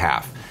your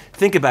behalf.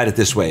 Think about it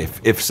this way.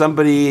 If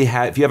you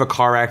have a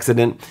car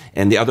accident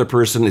and the other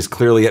person is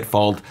clearly at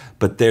fault,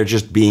 but they're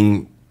just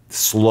being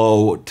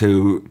slow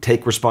to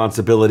take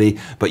responsibility,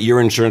 but your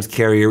insurance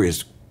carrier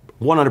is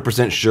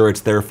 100% sure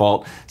it's their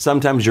fault,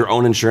 sometimes your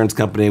own insurance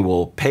company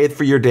will pay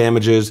for your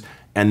damages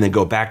and then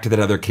go back to that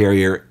other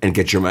carrier and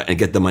get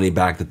the money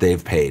back that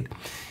they've paid.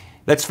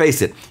 Let's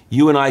face it,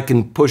 you and I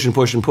can push and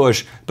push and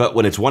push, but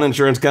when it's one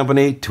insurance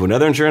company to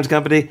another insurance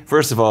company,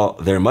 first of all,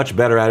 they're much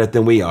better at it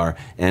than we are,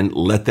 and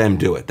let them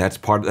do it. That's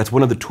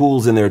one of the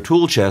tools in their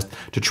tool chest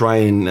to try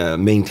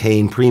and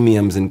maintain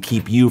premiums and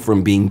keep you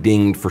from being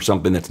dinged for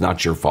something that's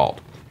not your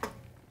fault.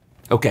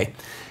 Okay.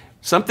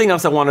 Something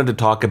else I wanted to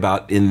talk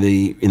about in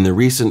the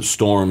recent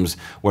storms,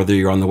 whether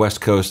you're on the West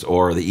Coast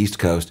or the East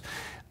Coast,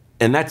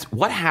 and that's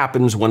what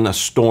happens when a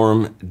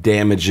storm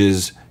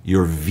damages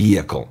your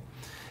vehicle.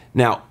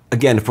 Now,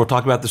 again, if we're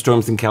talking about the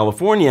storms in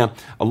California,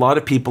 a lot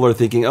of people are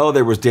thinking, oh,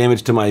 there was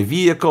damage to my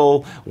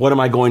vehicle. What am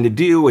I going to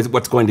do?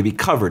 What's going to be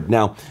covered?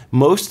 Now,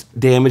 most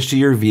damage to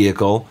your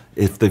vehicle,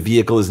 if the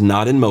vehicle is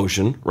not in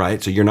motion,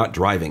 right, so you're not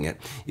driving it,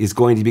 is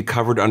going to be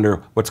covered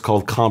under what's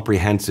called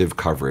comprehensive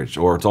coverage,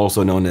 or it's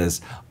also known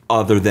as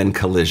other than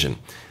collision.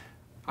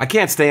 I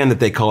can't stand that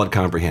they call it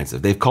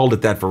comprehensive. They've called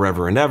it that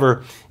forever and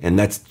ever, and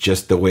that's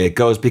just the way it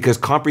goes, because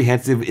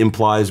comprehensive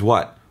implies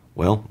what?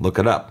 Well, look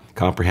it up.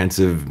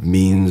 Comprehensive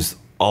means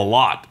a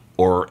lot,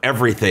 or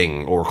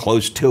everything, or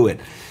close to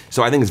it.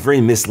 So I think it's very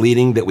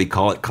misleading that we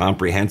call it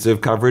comprehensive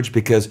coverage,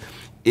 because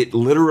it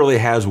literally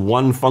has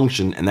one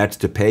function, and that's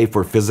to pay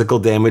for physical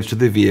damage to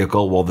the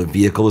vehicle while the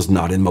vehicle is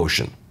not in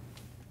motion.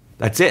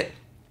 That's it.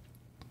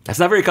 That's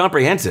not very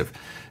comprehensive.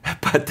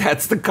 But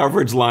that's the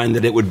coverage line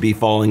that it would be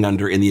falling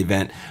under in the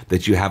event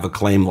that you have a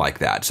claim like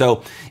that.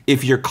 So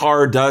if your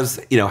car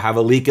does, have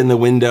a leak in the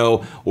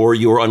window, or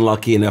you were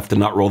unlucky enough to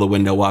not roll the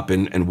window up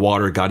and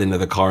water got into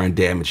the car and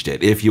damaged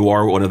it. If you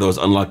are one of those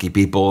unlucky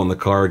people and the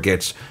car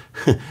gets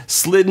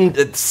slidden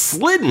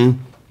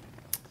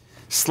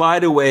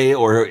slide away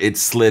or it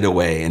slid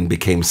away and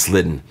became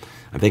slidden.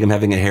 I think I'm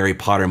having a Harry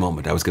Potter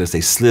moment. I was going to say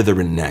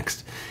Slytherin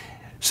next.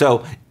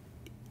 So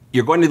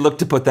you're going to look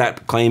to put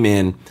that claim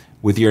in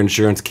with your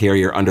insurance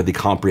carrier under the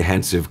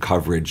comprehensive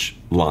coverage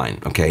line.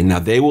 Okay, now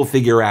they will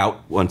figure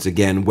out, once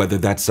again, whether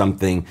that's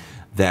something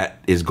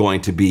that is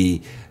going to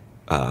be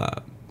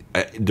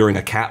during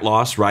a cat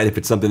loss, right? If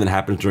it's something that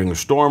happens during a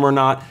storm or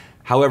not.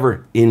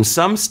 However, in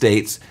some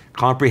states,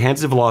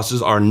 comprehensive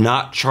losses are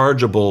not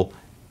chargeable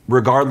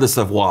regardless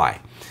of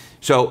why.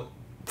 So,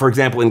 for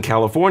example, in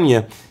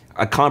California,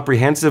 a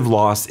comprehensive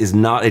loss is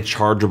not a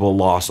chargeable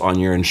loss on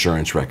your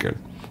insurance record,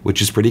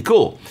 which is pretty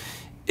cool.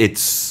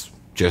 It's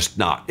just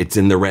not. It's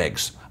in the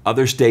regs.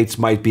 Other states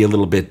might be a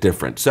little bit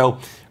different. So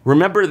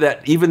remember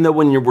that even though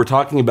when we're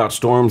talking about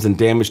storms and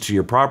damage to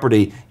your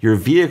property, your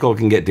vehicle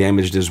can get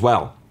damaged as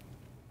well.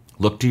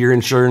 Look to your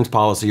insurance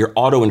policy, your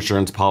auto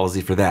insurance policy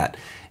for that.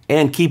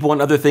 And keep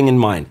one other thing in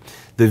mind.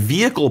 The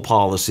vehicle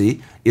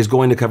policy is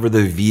going to cover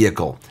the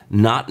vehicle,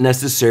 not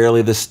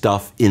necessarily the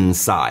stuff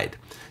inside.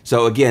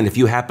 So again, if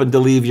you happen to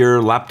leave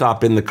your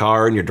laptop in the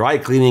car and you're dry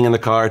cleaning in the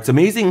car, it's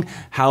amazing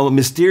how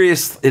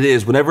mysterious it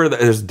is whenever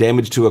there's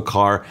damage to a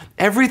car.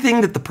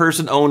 Everything that the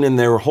person owned in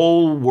their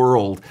whole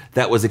world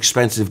that was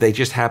expensive, they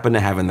just happen to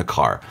have in the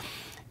car.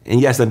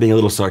 And yes, I'm being a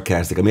little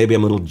sarcastic. Maybe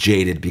I'm a little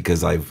jaded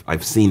because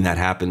I've seen that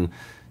happen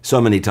so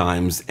many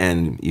times,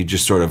 and you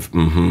just sort of,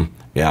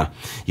 yeah.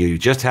 You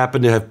just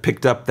happen to have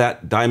picked up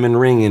that diamond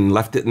ring and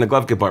left it in the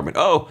glove compartment.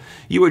 Oh,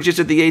 you were just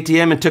at the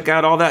ATM and took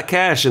out all that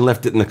cash and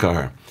left it in the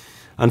car.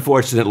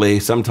 Unfortunately,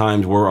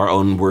 sometimes we're our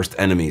own worst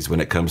enemies when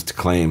it comes to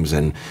claims,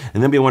 and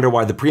then we wonder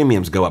why the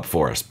premiums go up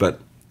for us, but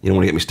you don't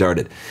want to get me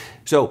started.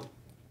 So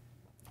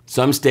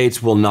some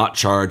states will not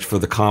charge for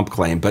the comp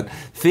claim, but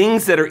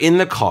things that are in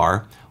the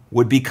car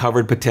would be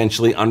covered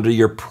potentially under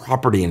your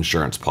property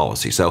insurance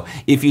policy. So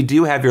if you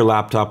do have your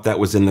laptop that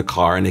was in the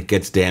car and it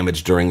gets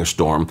damaged during a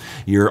storm,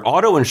 your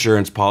auto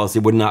insurance policy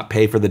would not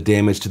pay for the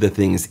damage to the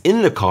things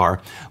in the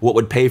car. What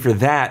would pay for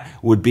that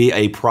would be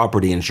a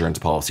property insurance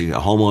policy, a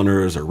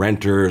homeowners, or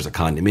renters, or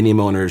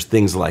condominium owners,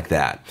 things like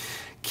that.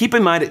 Keep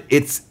in mind,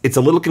 it's a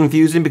little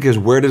confusing because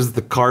where does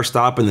the car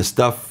stop and the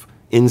stuff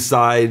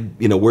inside,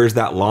 where's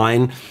that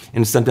line?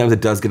 And sometimes it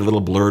does get a little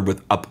blurred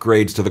with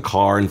upgrades to the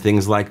car and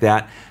things like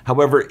that.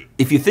 However,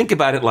 if you think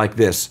about it like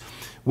this,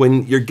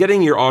 when you're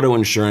getting your auto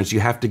insurance, you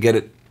have to get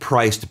it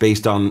priced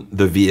based on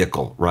the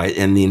vehicle, right?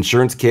 And the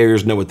insurance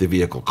carriers know what the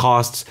vehicle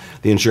costs.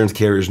 The insurance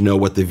carriers know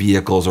what the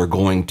vehicles are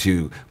going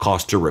to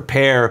cost to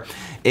repair.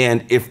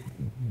 And if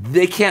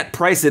they can't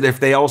price it if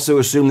they also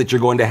assume that you're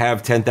going to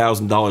have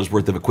 $10,000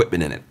 worth of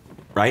equipment in it,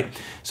 right?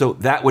 So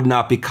that would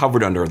not be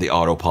covered under the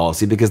auto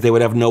policy because they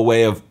would have no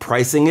way of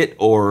pricing it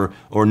or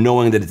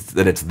knowing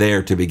that it's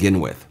there to begin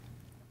with.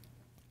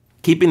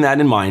 Keeping that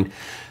in mind,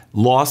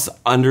 loss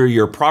under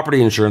your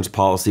property insurance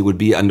policy would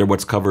be under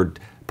what's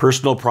covered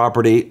personal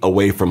property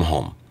away from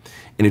home.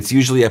 And it's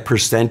usually a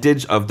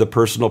percentage of the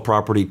personal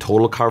property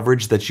total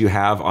coverage that you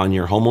have on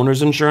your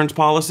homeowner's insurance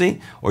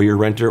policy or your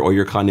renter or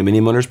your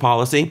condominium owner's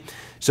policy.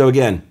 So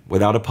again,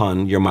 without a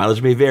pun, your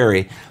mileage may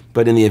vary,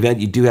 but in the event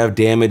you do have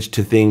damage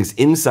to things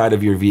inside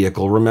of your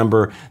vehicle,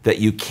 remember that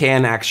you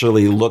can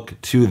actually look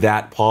to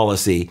that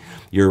policy,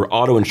 your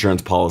auto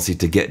insurance policy,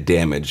 to get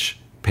damage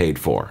paid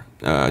for,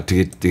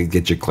 to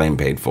get your claim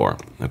paid for,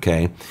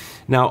 okay?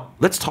 Now,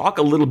 let's talk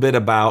a little bit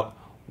about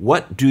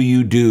what do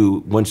you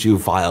do once you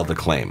file the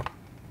claim,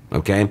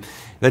 okay?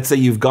 Let's say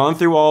you've gone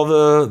through all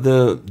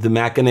the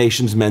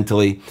machinations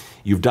mentally,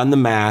 you've done the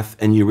math,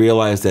 and you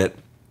realize that,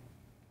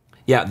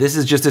 yeah, this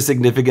is just a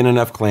significant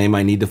enough claim.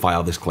 I need to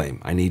file this claim.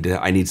 I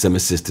need some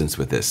assistance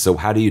with this. So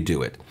how do you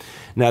do it?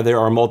 Now, there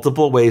are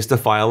multiple ways to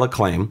file a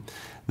claim.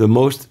 The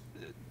most,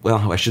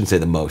 well, I shouldn't say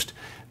the most.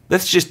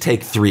 Let's just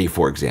take 3,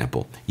 for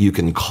example. You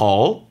can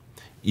call,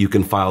 you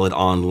can file it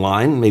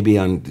online, maybe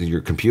on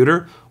your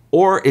computer,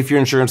 or if your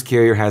insurance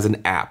carrier has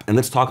an app. And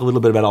let's talk a little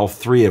bit about all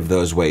 3 of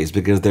those ways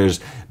because there's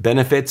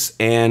benefits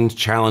and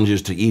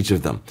challenges to each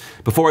of them.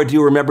 Before I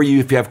do, remember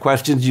if you have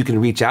questions, you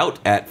can reach out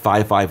at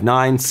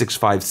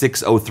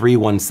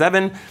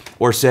 559-656-0317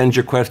 or send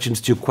your questions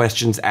to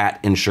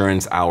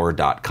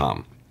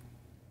questions@insurancehour.com.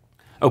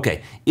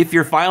 Okay, if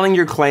you're filing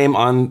your claim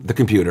on the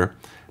computer,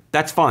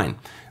 that's fine.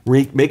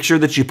 Make sure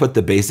that you put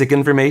the basic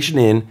information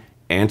in,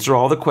 answer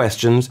all the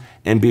questions,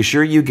 and be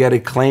sure you get a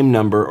claim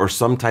number or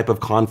some type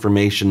of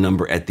confirmation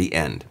number at the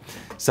end.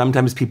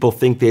 Sometimes people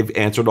think they've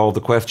answered all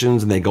the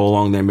questions and they go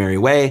along their merry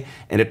way,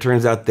 and it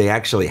turns out they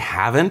actually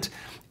haven't.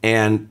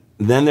 And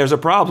then there's a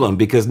problem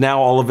because now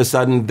all of a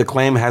sudden the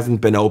claim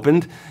hasn't been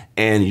opened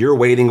and you're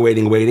waiting,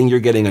 you're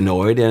getting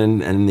annoyed,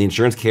 and the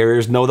insurance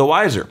carriers know the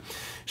wiser.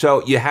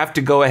 So you have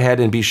to go ahead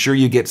and be sure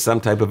you get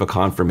some type of a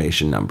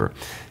confirmation number.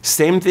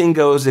 Same thing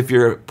goes if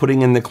you're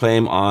putting in the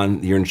claim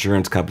on your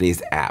insurance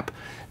company's app.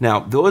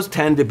 Now, those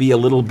tend to be a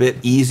little bit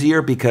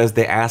easier because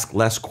they ask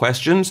less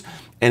questions,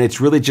 and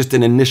it's really just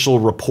an initial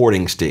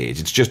reporting stage.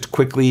 It's just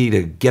quickly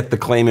to get the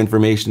claim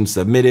information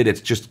submitted.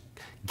 It's just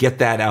get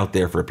that out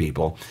there for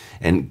people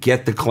and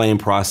get the claim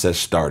process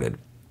started.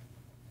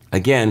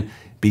 Again,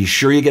 Be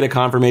sure you get a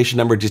confirmation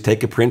number. Just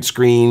take a print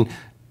screen,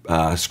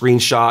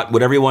 screenshot,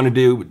 whatever you want to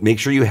do. Make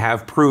sure you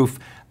have proof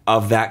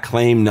of that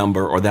claim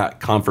number or that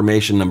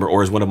confirmation number,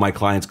 or as one of my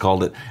clients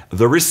called it,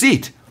 the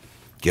receipt.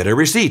 Get a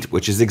receipt,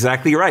 which is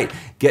exactly right.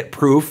 Get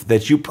proof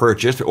that you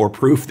purchased or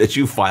proof that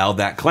you filed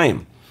that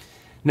claim.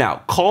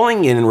 Now,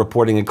 calling in and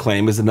reporting a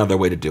claim is another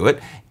way to do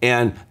it.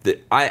 And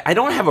I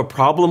don't have a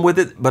problem with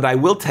it, but I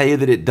will tell you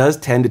that it does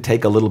tend to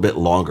take a little bit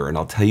longer, and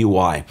I'll tell you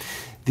why.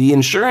 The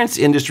insurance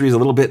industry is a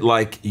little bit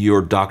like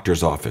your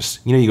doctor's office.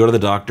 You know, you go to the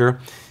doctor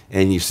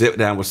and you sit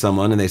down with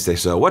someone and they say,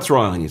 so what's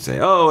wrong? And you say,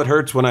 oh, it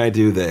hurts when I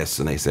do this.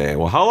 And they say,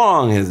 well, how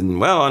long?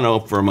 Well, I know,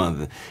 for a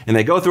month. And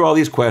they go through all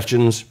these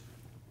questions.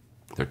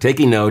 They're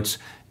taking notes,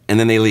 and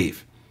then they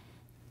leave.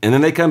 And then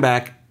they come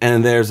back,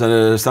 and there's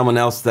someone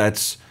else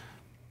that's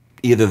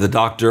either the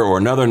doctor or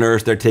another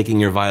nurse. They're taking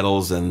your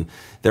vitals, and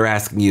they're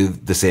asking you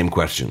the same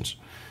questions.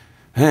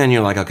 And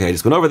you're like, okay, I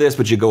just went over this,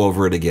 but you go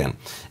over it again.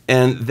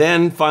 And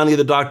then finally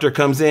the doctor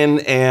comes in,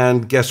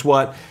 and guess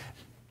what?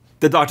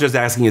 The doctor's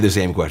asking you the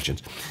same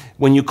questions.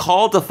 When you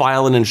call to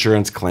file an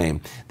insurance claim,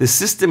 the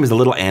system is a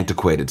little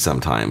antiquated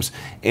sometimes.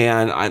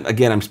 And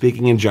again, I'm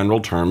speaking in general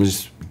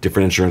terms.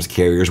 Different insurance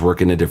carriers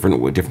work in a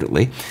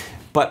differently.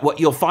 But what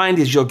you'll find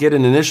is you'll get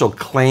an initial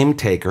claim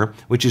taker,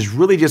 which is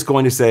really just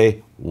going to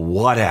say,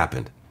 what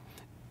happened?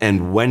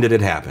 And when did it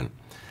happen?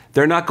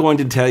 They're not going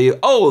to tell you,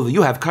 oh,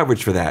 you have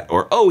coverage for that,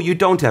 or oh, you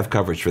don't have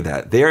coverage for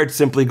that. They're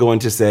simply going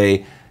to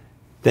say,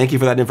 thank you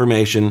for that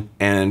information,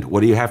 and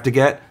what do you have to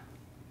get?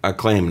 A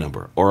claim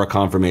number or a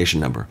confirmation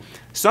number.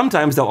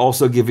 Sometimes they'll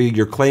also give you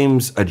your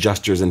claims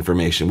adjuster's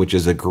information, which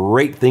is a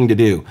great thing to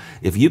do.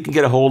 If you can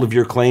get a hold of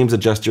your claims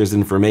adjuster's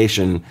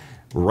information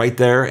right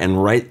there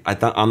and right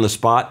on the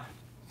spot,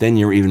 then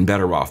you're even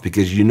better off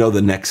because you know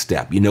the next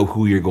step. You know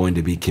who you're going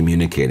to be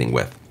communicating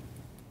with.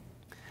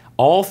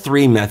 All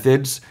three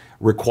methods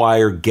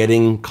require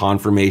getting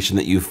confirmation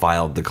that you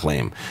filed the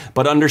claim.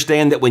 But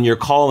understand that when you're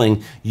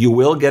calling, you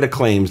will get a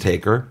claims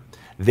taker.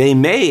 They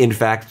may, in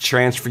fact,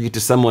 transfer you to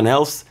someone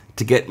else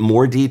to get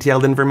more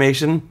detailed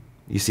information.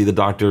 You see the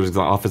doctor's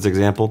office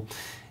example.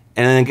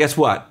 And then guess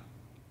what?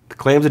 The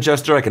claims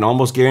adjuster, I can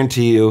almost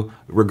guarantee you,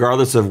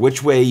 regardless of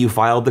which way you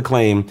filed the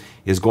claim,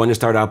 is going to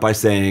start out by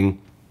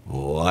saying,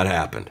 what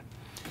happened?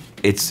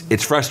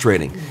 It's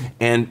frustrating.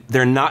 And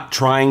they're not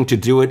trying to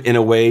do it in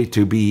a way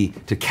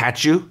to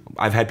catch you.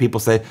 I've had people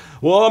say,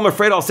 well, I'm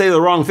afraid I'll say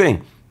the wrong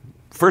thing.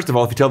 First of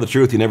all, if you tell the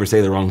truth, you never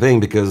say the wrong thing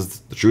because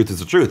the truth is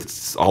the truth.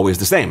 It's always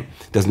the same.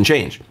 It doesn't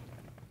change.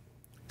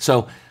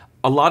 So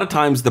a lot of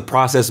times the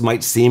process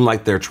might seem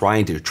like they're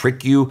trying to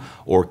trick you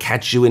or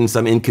catch you in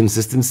some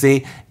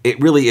inconsistency. It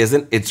really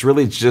isn't. It's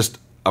really just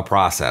a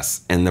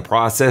process. And the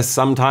process,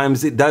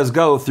 sometimes it does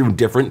go through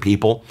different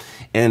people.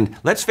 And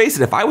let's face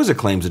it, if I was a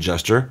claims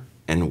adjuster,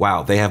 and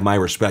wow, they have my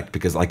respect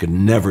because I could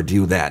never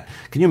do that.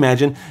 Can you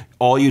imagine?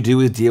 All you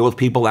do is deal with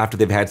people after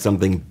they've had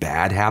something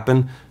bad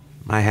happen.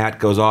 My hat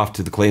goes off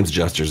to the claims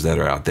adjusters that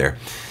are out there.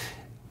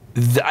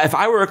 If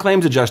I were a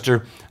claims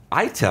adjuster,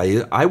 I tell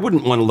you, I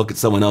wouldn't want to look at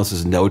someone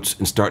else's notes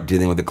and start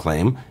dealing with a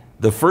claim.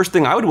 The first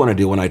thing I would want to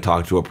do when I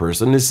talk to a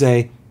person is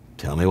say,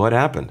 tell me what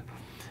happened.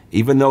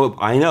 Even though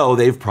I know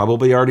they've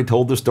probably already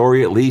told the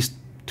story at least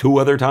 2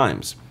 other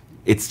times.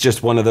 It's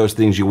just one of those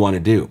things you want to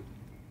do.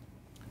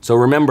 So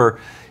remember,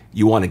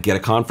 you want to get a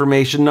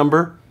confirmation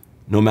number,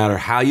 no matter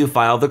how you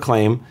file the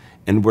claim.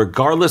 And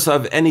regardless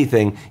of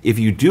anything, if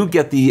you do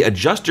get the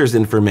adjuster's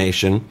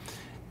information,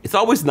 it's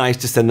always nice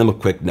to send them a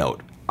quick note.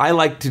 I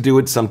like to do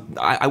it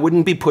I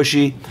wouldn't be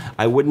pushy.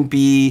 I wouldn't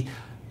be,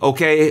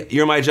 okay,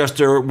 you're my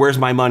adjuster, where's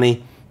my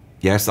money?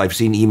 Yes, I've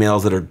seen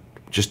emails that are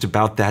just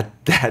about that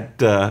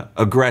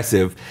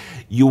aggressive.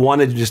 You want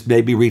to just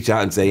maybe reach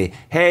out and say,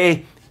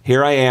 hey,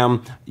 here I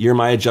am, you're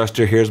my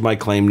adjuster, here's my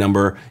claim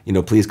number,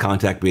 please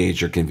contact me at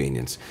your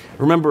convenience.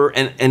 Remember,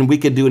 and we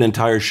could do an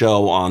entire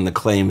show on the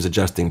claims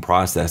adjusting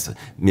process,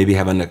 maybe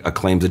having a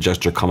claims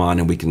adjuster come on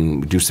and we can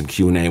do some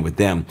Q&A with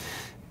them.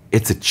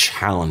 It's a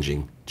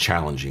challenging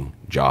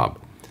job.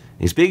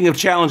 And speaking of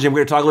challenging, we're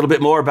going to talk a little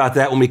bit more about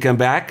that when we come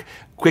back.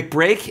 Quick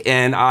break,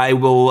 and I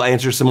will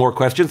answer some more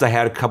questions. I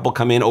had a couple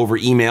come in over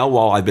email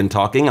while I've been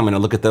talking. I'm going to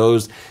look at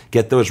those,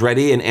 get those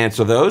ready, and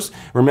answer those.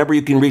 Remember,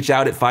 you can reach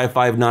out at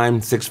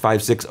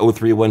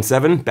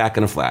 559-656-0317. Back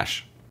in a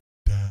flash.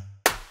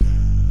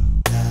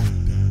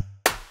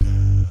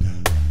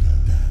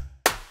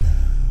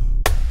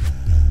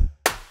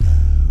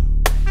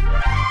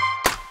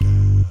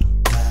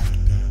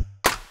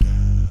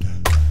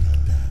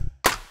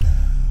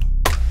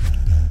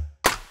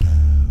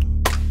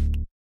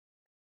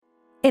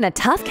 In a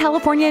tough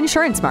California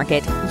insurance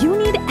market, you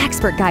need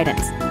expert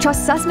guidance.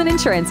 Trust Susman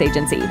Insurance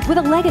Agency with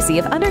a legacy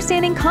of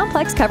understanding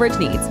complex coverage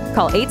needs.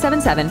 Call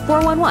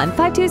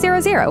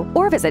 877-411-5200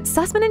 or visit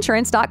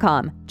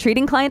SusmanInsurance.com.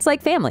 Treating clients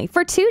like family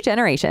for 2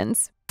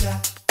 generations.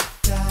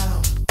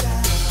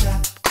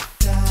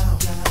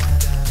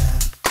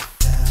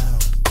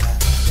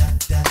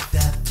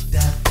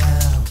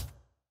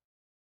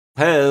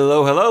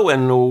 Hello, hello,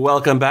 and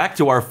welcome back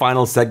to our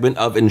final segment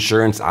of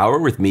Insurance Hour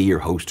with me, your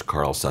host,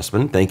 Karl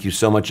Susman. Thank you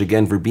so much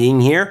again for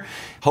being here.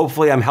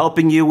 Hopefully I'm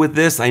helping you with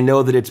this. I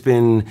know that it's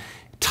been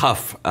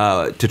tough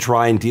to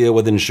try and deal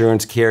with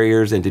insurance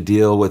carriers and to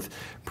deal with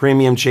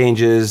premium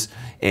changes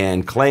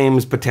and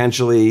claims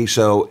potentially.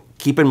 So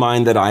keep in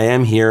mind that I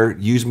am here.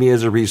 Use me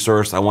as a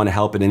resource. I want to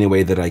help in any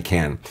way that I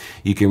can.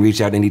 You can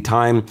reach out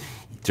anytime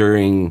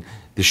during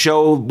the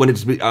show. When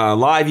it's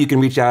live, you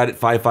can reach out at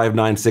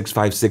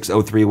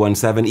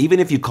 559-656-0317. Even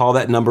if you call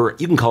that number,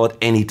 you can call it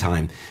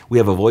anytime. We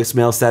have a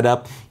voicemail set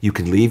up. You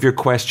can leave your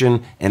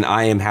question, and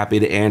I am happy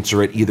to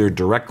answer it either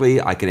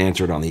directly. I can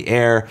answer it on the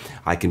air.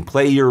 I can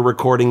play your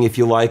recording if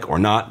you like or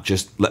not.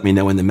 Just let me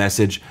know in the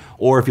message.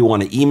 Or if you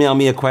want to email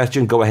me a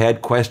question, go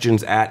ahead,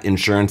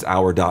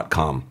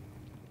 questions@insurancehour.com.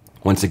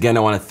 Once again, I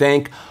want to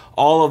thank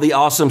all of the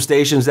awesome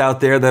stations out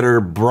there that are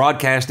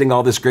broadcasting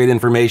all this great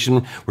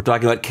information. We're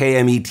talking about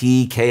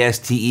KMET,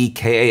 KSTE,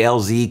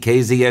 KALZ,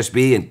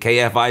 KZSB, and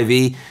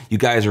KFIV. You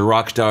guys are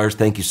rock stars.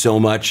 Thank you so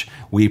much.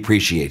 We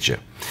appreciate you.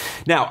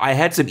 Now, I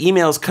had some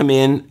emails come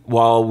in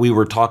while we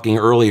were talking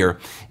earlier,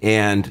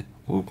 and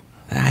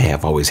I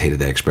have always hated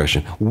that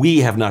expression. We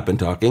have not been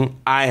talking.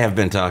 I have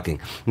been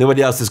talking.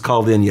 Nobody else has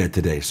called in yet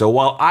today. So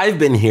while I've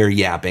been here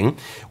yapping,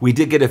 we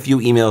did get a few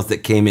emails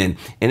that came in.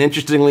 And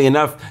interestingly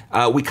enough,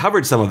 we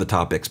covered some of the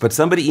topics, but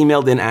somebody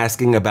emailed in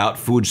asking about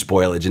food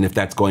spoilage and if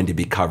that's going to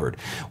be covered.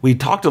 We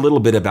talked a little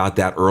bit about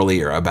that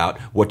earlier, about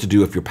what to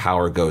do if your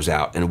power goes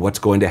out and what's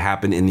going to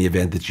happen in the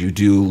event that you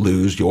do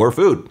lose your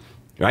food,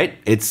 right?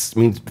 It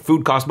means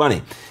food costs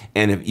money.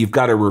 And if you've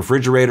got a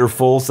refrigerator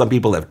full, some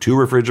people have 2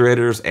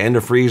 refrigerators and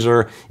a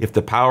freezer. If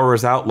the power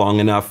is out long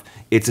enough,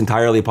 it's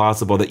entirely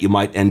possible that you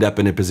might end up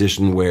in a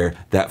position where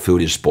that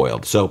food is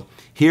spoiled. So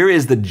here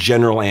is the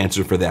general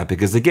answer for that,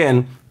 because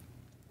again,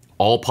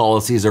 all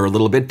policies are a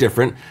little bit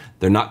different.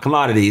 They're not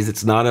commodities.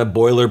 It's not a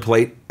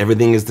boilerplate.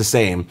 Everything is the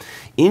same.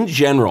 In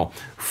general,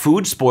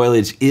 food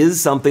spoilage is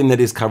something that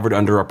is covered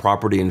under a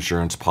property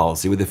insurance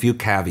policy with a few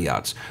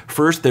caveats.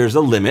 First, there's a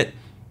limit.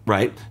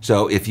 Right.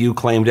 So if you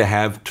claim to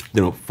have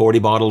 40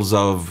 bottles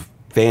of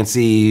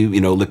fancy,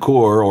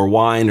 liqueur or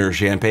wine or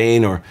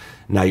champagne, or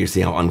now you see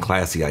how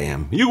unclassy I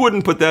am. You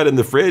wouldn't put that in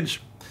the fridge.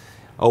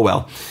 Oh,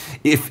 well,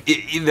 if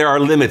there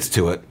are limits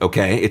to it.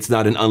 OK, it's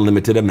not an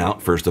unlimited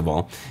amount, first of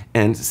all.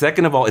 And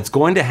second of all, it's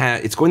going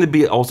to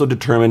be also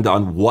determined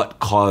on what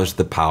caused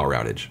the power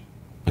outage.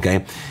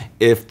 OK,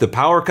 if the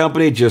power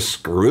company just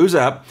screws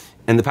up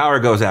and the power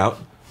goes out,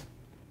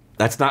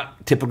 that's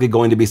not typically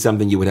going to be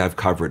something you would have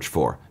coverage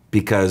for,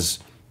 because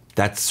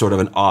that's sort of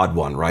an odd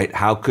one, right?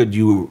 How would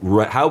you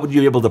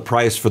be able to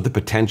price for the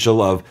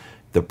potential of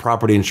the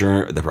property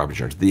insurance,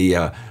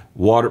 the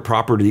water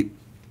property?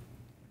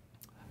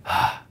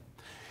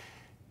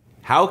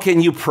 How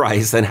can you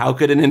price, and how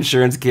could an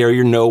insurance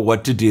carrier know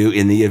what to do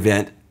in the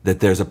event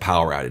that there's a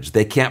power outage?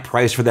 They can't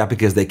price for that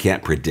because they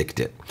can't predict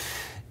it.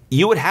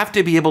 You would have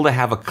to be able to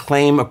have a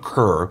claim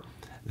occur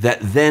that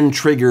then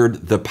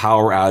triggered the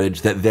power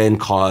outage that then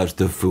caused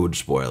the food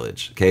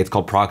spoilage. Okay, it's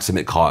called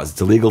proximate cause. It's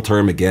a legal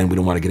term. Again, we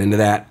don't want to get into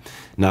that.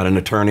 Not an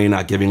attorney,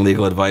 not giving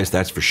legal advice,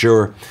 that's for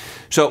sure.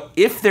 So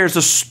if there's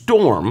a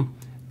storm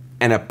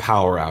and a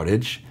power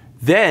outage,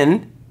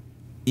 then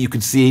you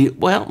could see,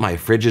 well, my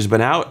fridge has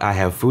been out, I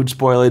have food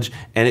spoilage,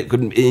 and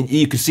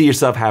you could see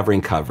yourself having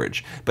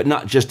coverage, but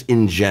not just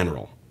in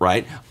general,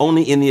 right?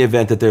 Only in the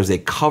event that there's a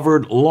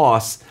covered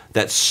loss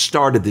that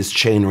started this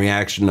chain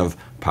reaction of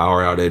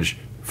power outage,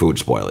 food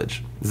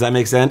spoilage. Does that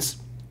make sense?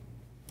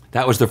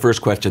 That was the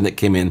first question that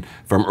came in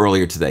from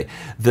earlier today.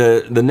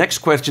 The next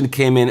question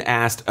came in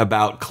asked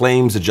about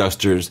claims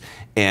adjusters,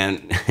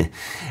 and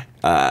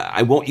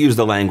I won't use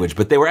the language,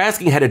 but they were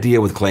asking how to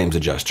deal with claims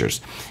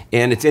adjusters.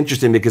 And it's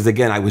interesting because,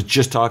 again, I was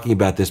just talking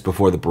about this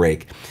before the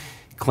break.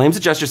 Claims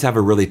adjusters have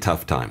a really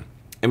tough time.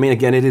 I mean,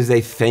 again, it is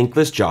a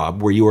thankless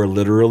job where you are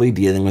literally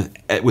dealing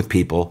with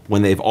people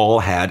when they've all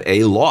had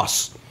a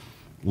loss.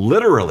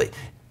 Literally.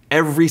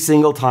 Every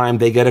single time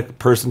they get a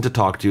person to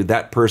talk to,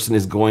 that person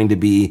is going to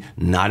be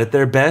not at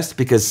their best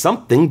because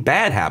something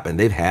bad happened.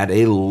 They've had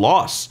a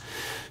loss.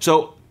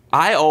 So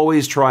I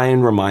always try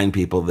and remind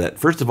people that,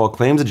 first of all,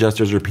 claims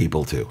adjusters are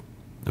people too.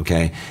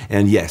 Okay.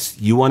 And yes,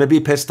 you want to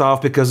be pissed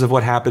off because of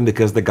what happened,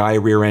 because the guy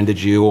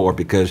rear-ended you or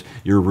because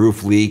your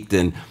roof leaked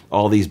and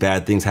all these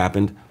bad things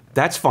happened.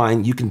 That's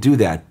fine. You can do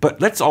that.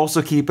 But let's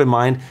also keep in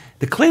mind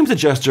the claims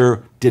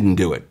adjuster didn't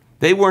do it.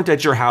 They weren't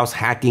at your house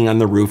hacking on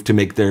the roof to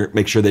make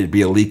sure there'd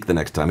be a leak the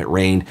next time it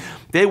rained.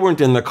 They weren't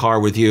in the car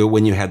with you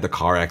when you had the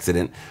car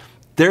accident.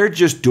 They're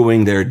just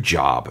doing their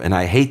job. And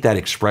I hate that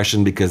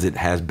expression because it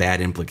has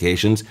bad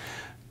implications.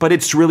 But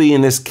it's really,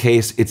 in this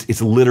case,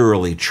 it's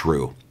literally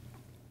true.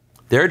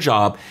 Their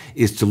job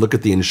is to look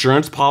at the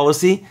insurance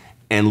policy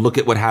and look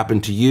at what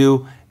happened to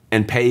you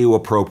and pay you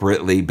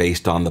appropriately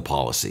based on the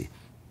policy.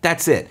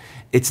 That's it.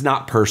 It's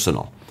not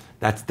personal.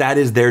 That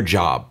is their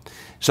job.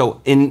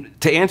 So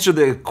to answer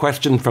the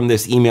question from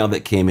this email that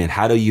came in,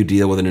 how do you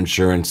deal with an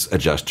insurance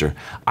adjuster?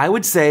 I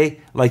would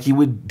say like you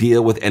would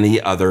deal with any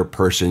other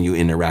person you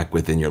interact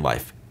with in your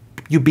life.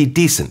 You be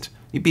decent.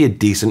 you be a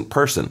decent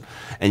person,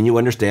 and you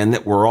understand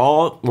that we're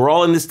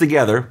all in this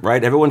together,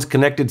 right? Everyone's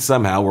connected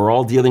somehow. We're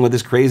all dealing with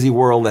this crazy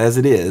world as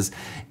it is,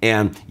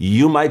 and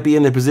you might be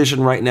in the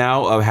position right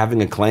now of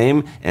having a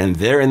claim, and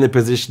they're in the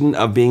position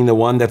of being the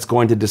one that's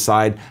going to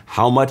decide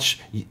how much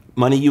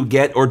money you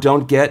get or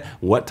don't get,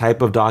 what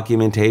type of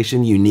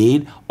documentation you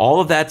need. All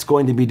of that's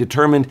going to be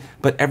determined,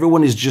 but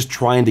everyone is just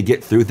trying to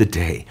get through the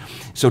day.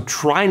 So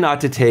try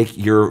not to take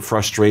your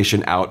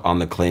frustration out on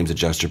the claims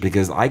adjuster,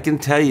 because I can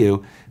tell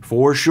you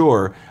for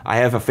sure, I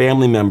have a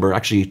family member,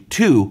 actually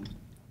two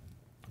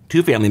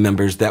family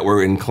members that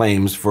were in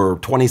claims for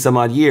 20 some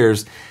odd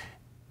years.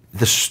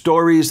 The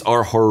stories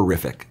are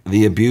horrific.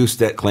 The abuse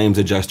that claims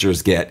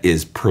adjusters get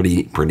is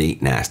pretty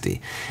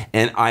nasty.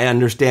 And I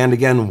understand,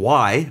 again,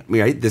 why,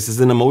 right? This is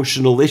an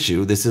emotional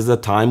issue. This is a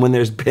time when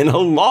there's been a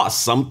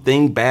loss.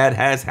 Something bad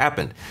has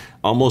happened,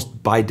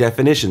 almost by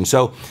definition.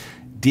 So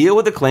deal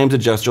with a claims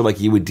adjuster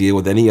like you would deal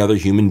with any other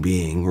human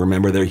being.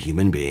 Remember, they're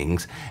human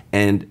beings.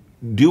 And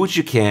do what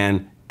you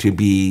can to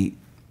be,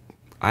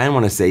 I don't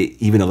want to say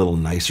even a little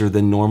nicer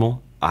than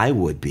normal. I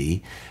would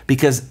be,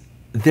 because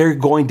they're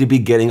going to be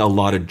getting a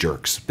lot of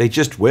jerks. They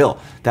just will.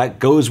 That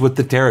goes with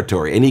the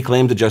territory. Any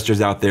claims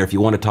adjusters out there, if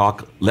you want to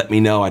talk, let me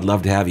know. I'd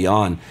love to have you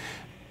on.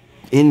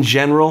 In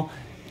general,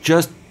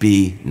 just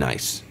be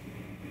nice.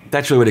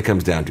 That's really what it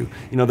comes down to.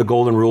 You know, the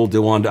golden rule,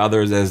 do unto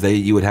others as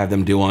you would have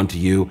them do unto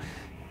you.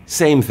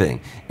 Same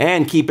thing.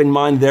 And keep in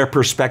mind their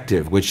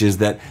perspective, which is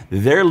that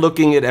they're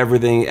looking at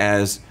everything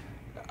as,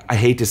 I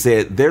hate to say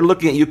it, they're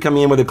looking at you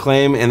coming in with a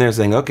claim and they're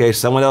saying, okay,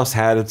 someone else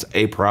had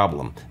a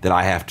problem that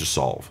I have to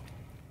solve.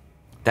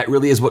 That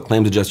really is what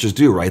claims adjusters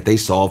do, right? They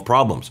solve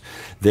problems.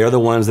 They're the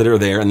ones that are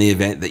there in the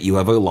event that you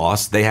have a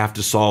loss. They have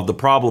to solve the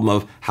problem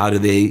of how do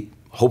they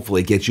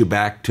hopefully get you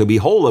back to be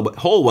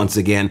whole once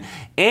again,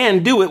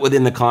 and do it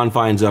within the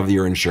confines of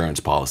your insurance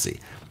policy.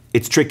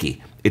 It's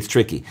tricky. It's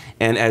tricky.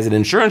 And as an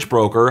insurance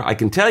broker, I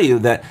can tell you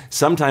that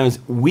sometimes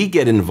we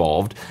get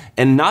involved,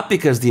 and not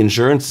because the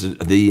insurance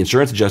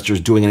adjuster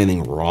is doing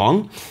anything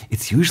wrong.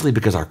 It's usually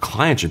because our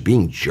clients are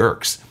being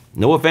jerks.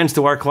 No offense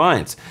to our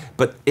clients,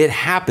 but it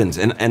happens.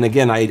 And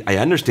again, I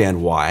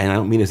understand why, and I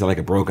don't mean to sound like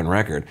a broken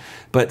record,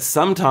 but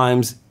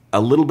sometimes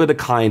a little bit of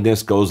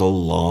kindness goes a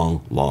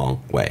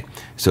long way.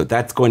 So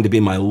that's going to be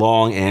my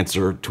long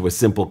answer to a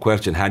simple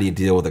question. How do you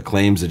deal with a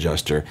claims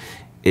adjuster?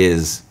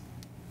 Is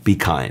be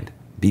kind.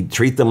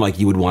 Treat them like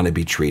you would want to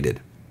be treated.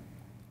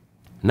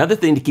 Another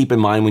thing to keep in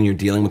mind when you're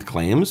dealing with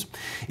claims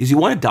is you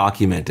want to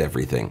document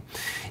everything.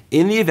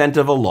 In the event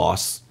of a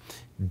loss,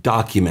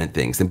 document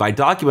things. And by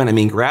document, I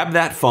mean grab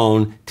that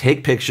phone,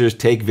 take pictures,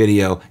 take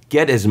video,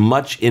 get as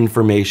much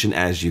information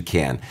as you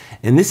can.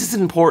 And this is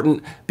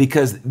important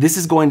because this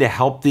is going to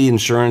help the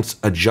insurance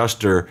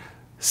adjuster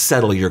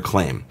settle your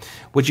claim.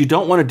 What you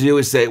don't want to do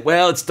is say,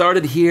 well, it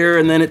started here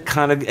and then it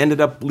kind of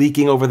ended up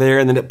leaking over there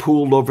and then it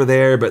pooled over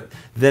there, but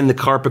then the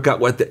carpet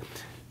got wet.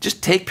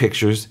 Just take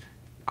pictures.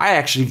 I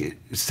actually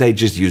say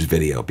just use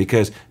video,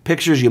 because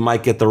pictures, you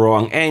might get the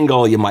wrong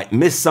angle, you might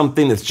miss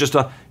something. That's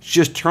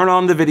just turn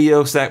on the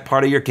video set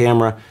part of your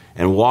camera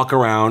and walk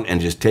around and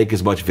just take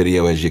as much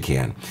video as you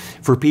can.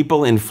 For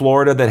people in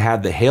Florida that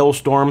had the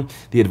hailstorm,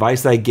 the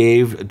advice I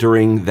gave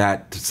during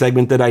that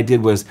segment that I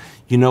did was,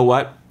 you know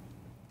what?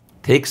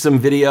 Take some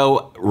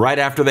video right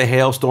after the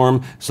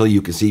hailstorm so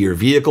you can see your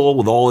vehicle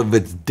with all of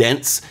its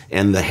dents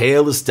and the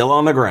hail is still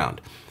on the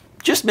ground.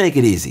 Just make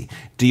it easy.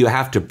 Do you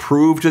have to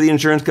prove to the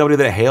insurance company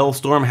that a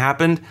hailstorm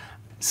happened?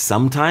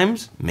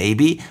 Sometimes,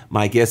 maybe.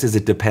 My guess is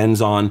it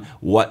depends on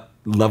what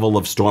level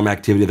of storm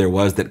activity there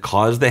was that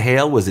caused the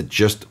hail. Was it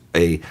just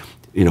a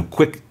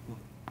quick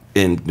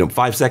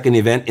 5-second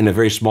event in a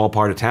very small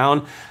part of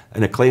town?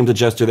 And a claims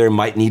adjuster there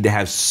might need to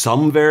have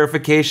some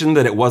verification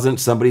that it wasn't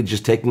somebody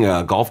just taking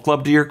a golf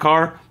club to your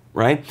car,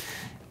 right?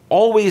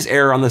 Always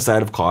err on the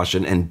side of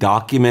caution and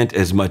document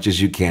as much as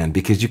you can,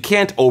 because you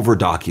can't over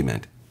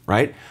document,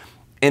 right?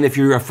 And if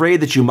you're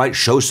afraid that you might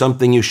show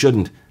something you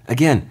shouldn't,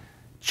 again,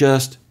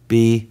 just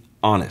be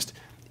honest.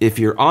 If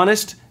you're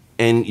honest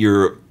and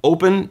you're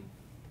open,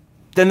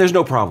 then there's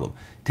no problem.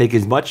 Take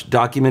as much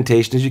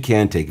documentation as you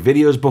can. Take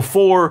videos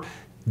before,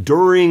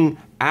 during,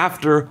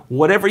 after,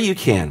 whatever you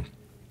can.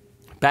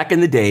 Back in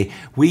the day,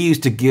 we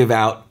used to give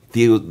out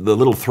the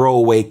little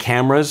throwaway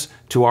cameras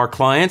to our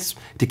clients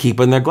to keep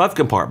in their glove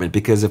compartment,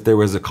 because if there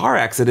was a car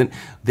accident,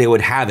 they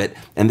would have it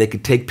and they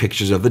could take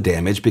pictures of the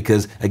damage,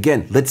 because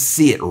again, let's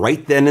see it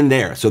right then and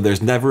there. So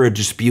there's never a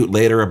dispute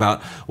later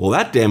about, well,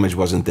 that damage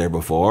wasn't there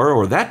before,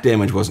 or that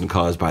damage wasn't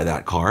caused by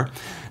that car.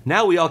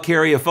 Now we all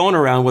carry a phone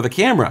around with a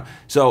camera.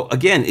 So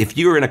again, if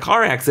you're in a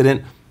car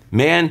accident,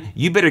 man,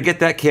 you better get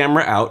that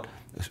camera out.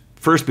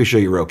 First, be sure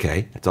you're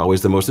okay. That's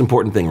always the most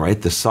important thing,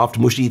 right? The soft,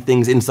 mushy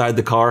things inside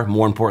the car,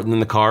 more important than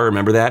the car,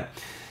 remember that?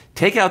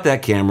 Take out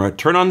that camera,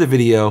 turn on the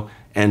video,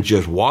 and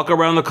just walk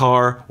around the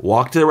car,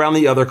 walk around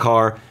the other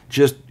car,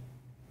 just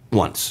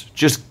once.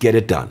 Just get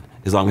it done,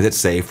 as long as it's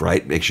safe,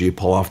 right? Make sure you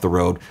pull off the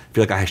road. I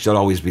feel like I should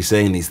always be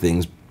saying these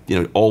things,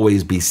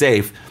 always be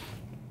safe,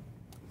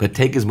 but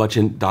take as much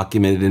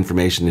documented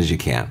information as you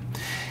can.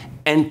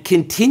 and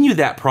continue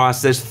that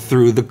process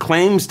through the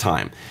claims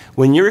time.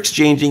 When you're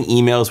exchanging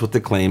emails with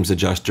the claims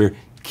adjuster,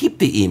 keep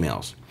the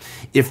emails.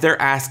 If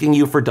they're asking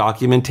you for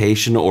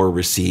documentation or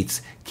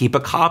receipts, keep a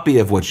copy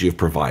of what you've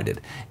provided.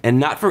 And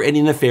not for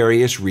any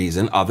nefarious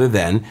reason other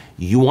than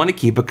you want to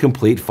keep a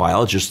complete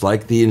file, just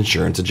like the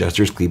insurance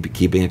adjusters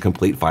keeping a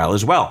complete file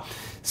as well.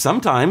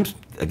 Sometimes,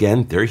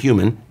 again, they're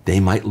human, they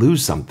might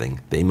lose something.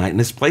 They might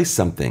misplace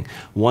something.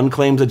 One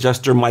claims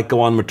adjuster might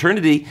go on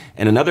maternity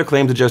and another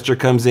claims adjuster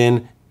comes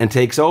in and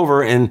takes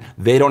over and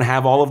they don't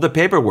have all of the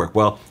paperwork.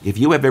 Well, if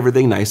you have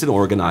everything nice and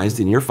organized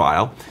in your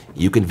file,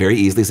 you can very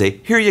easily say,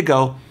 here you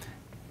go.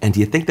 And do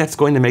you think that's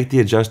going to make the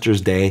adjuster's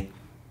day?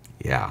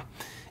 Yeah.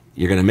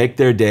 You're going to make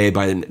their day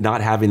by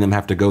not having them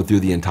have to go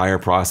through the entire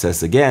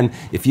process again.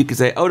 If you can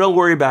say, oh, don't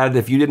worry about it.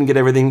 If you didn't get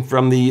everything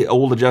from the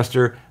old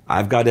adjuster,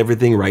 I've got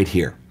everything right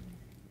here.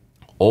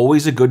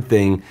 Always a good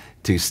thing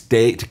to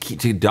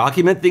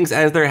document things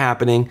as they're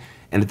happening,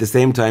 and at the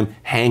same time,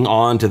 hang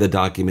on to the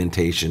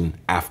documentation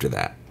after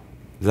that.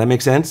 Does that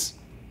make sense?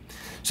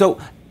 So,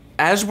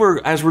 as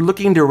we're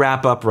looking to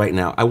wrap up right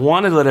now, I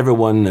want to let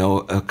everyone know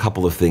a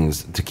couple of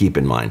things to keep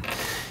in mind.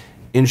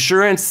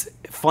 Insurance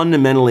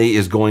fundamentally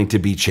is going to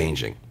be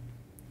changing.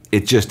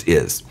 It just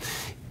is.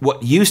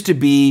 What used to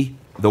be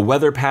the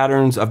weather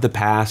patterns of the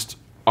past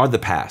are the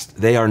past.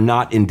 They are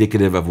not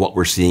indicative of what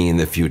we're seeing in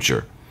the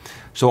future.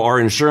 So our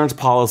insurance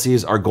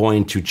policies are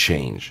going to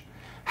change.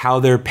 How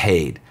they're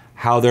paid,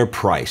 how they're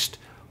priced,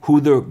 who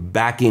the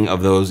backing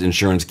of those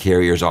insurance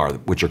carriers are,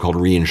 which are called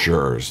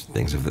reinsurers,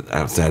 things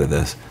outside of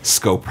this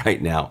scope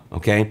right now,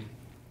 okay?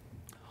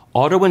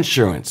 Auto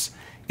insurance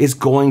is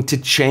going to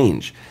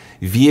change.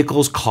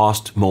 Vehicles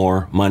cost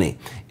more money.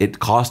 It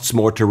costs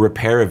more to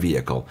repair a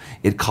vehicle.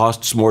 It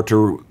costs more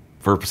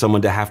for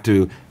someone to have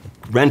to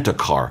rent a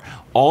car.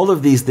 All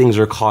of these things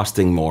are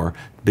costing more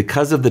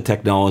because of the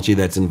technology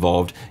that's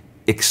involved.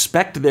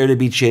 Expect there to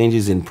be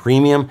changes in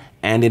premium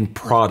and in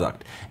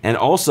product. And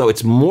also,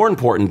 it's more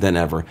important than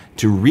ever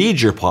to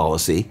read your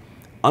policy,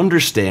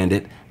 understand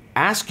it,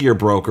 ask your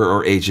broker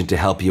or agent to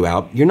help you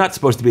out. You're not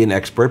supposed to be an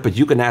expert, but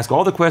you can ask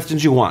all the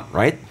questions you want,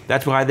 right?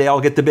 That's why they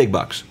all get the big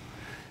bucks.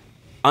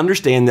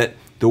 Understand that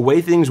the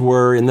way things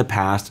were in the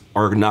past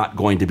are not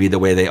going to be the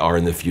way they are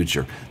in the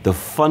future. The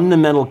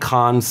fundamental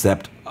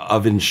concept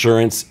of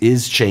insurance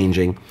is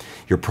changing.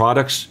 Your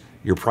products,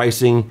 your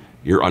pricing,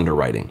 your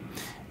underwriting.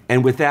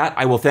 And with that,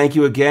 I will thank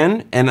you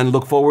again and I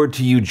look forward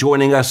to you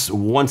joining us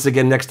once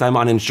again next time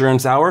on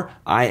Insurance Hour.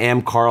 I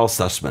am Karl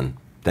Susman.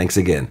 Thanks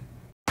again.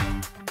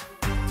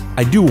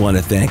 I do want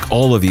to thank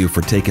all of you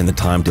for taking the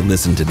time to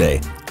listen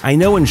today. I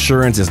know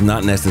insurance is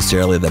not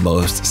necessarily the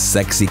most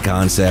sexy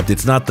concept.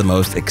 It's not the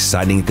most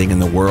exciting thing in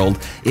the world.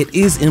 It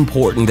is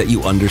important that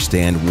you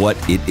understand what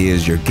it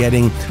is you're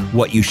getting,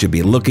 what you should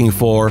be looking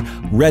for,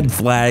 red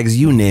flags,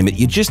 you name it.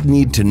 You just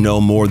need to know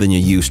more than you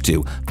used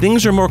to.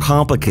 Things are more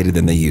complicated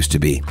than they used to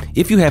be.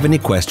 If you have any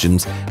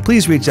questions,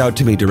 please reach out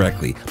to me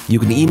directly. You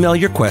can email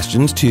your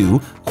questions to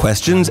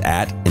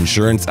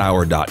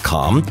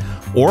questions@insurancehour.com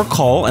or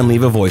call and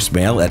leave a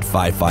voicemail at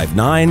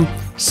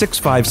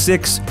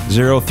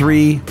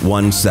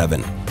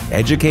 559-656-0317.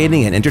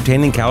 Educating and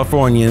entertaining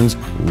Californians,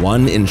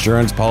 one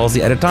insurance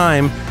policy at a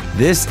time.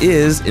 This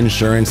is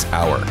Insurance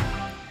Hour.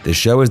 This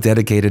show is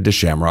dedicated to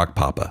Shamrock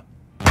Papa.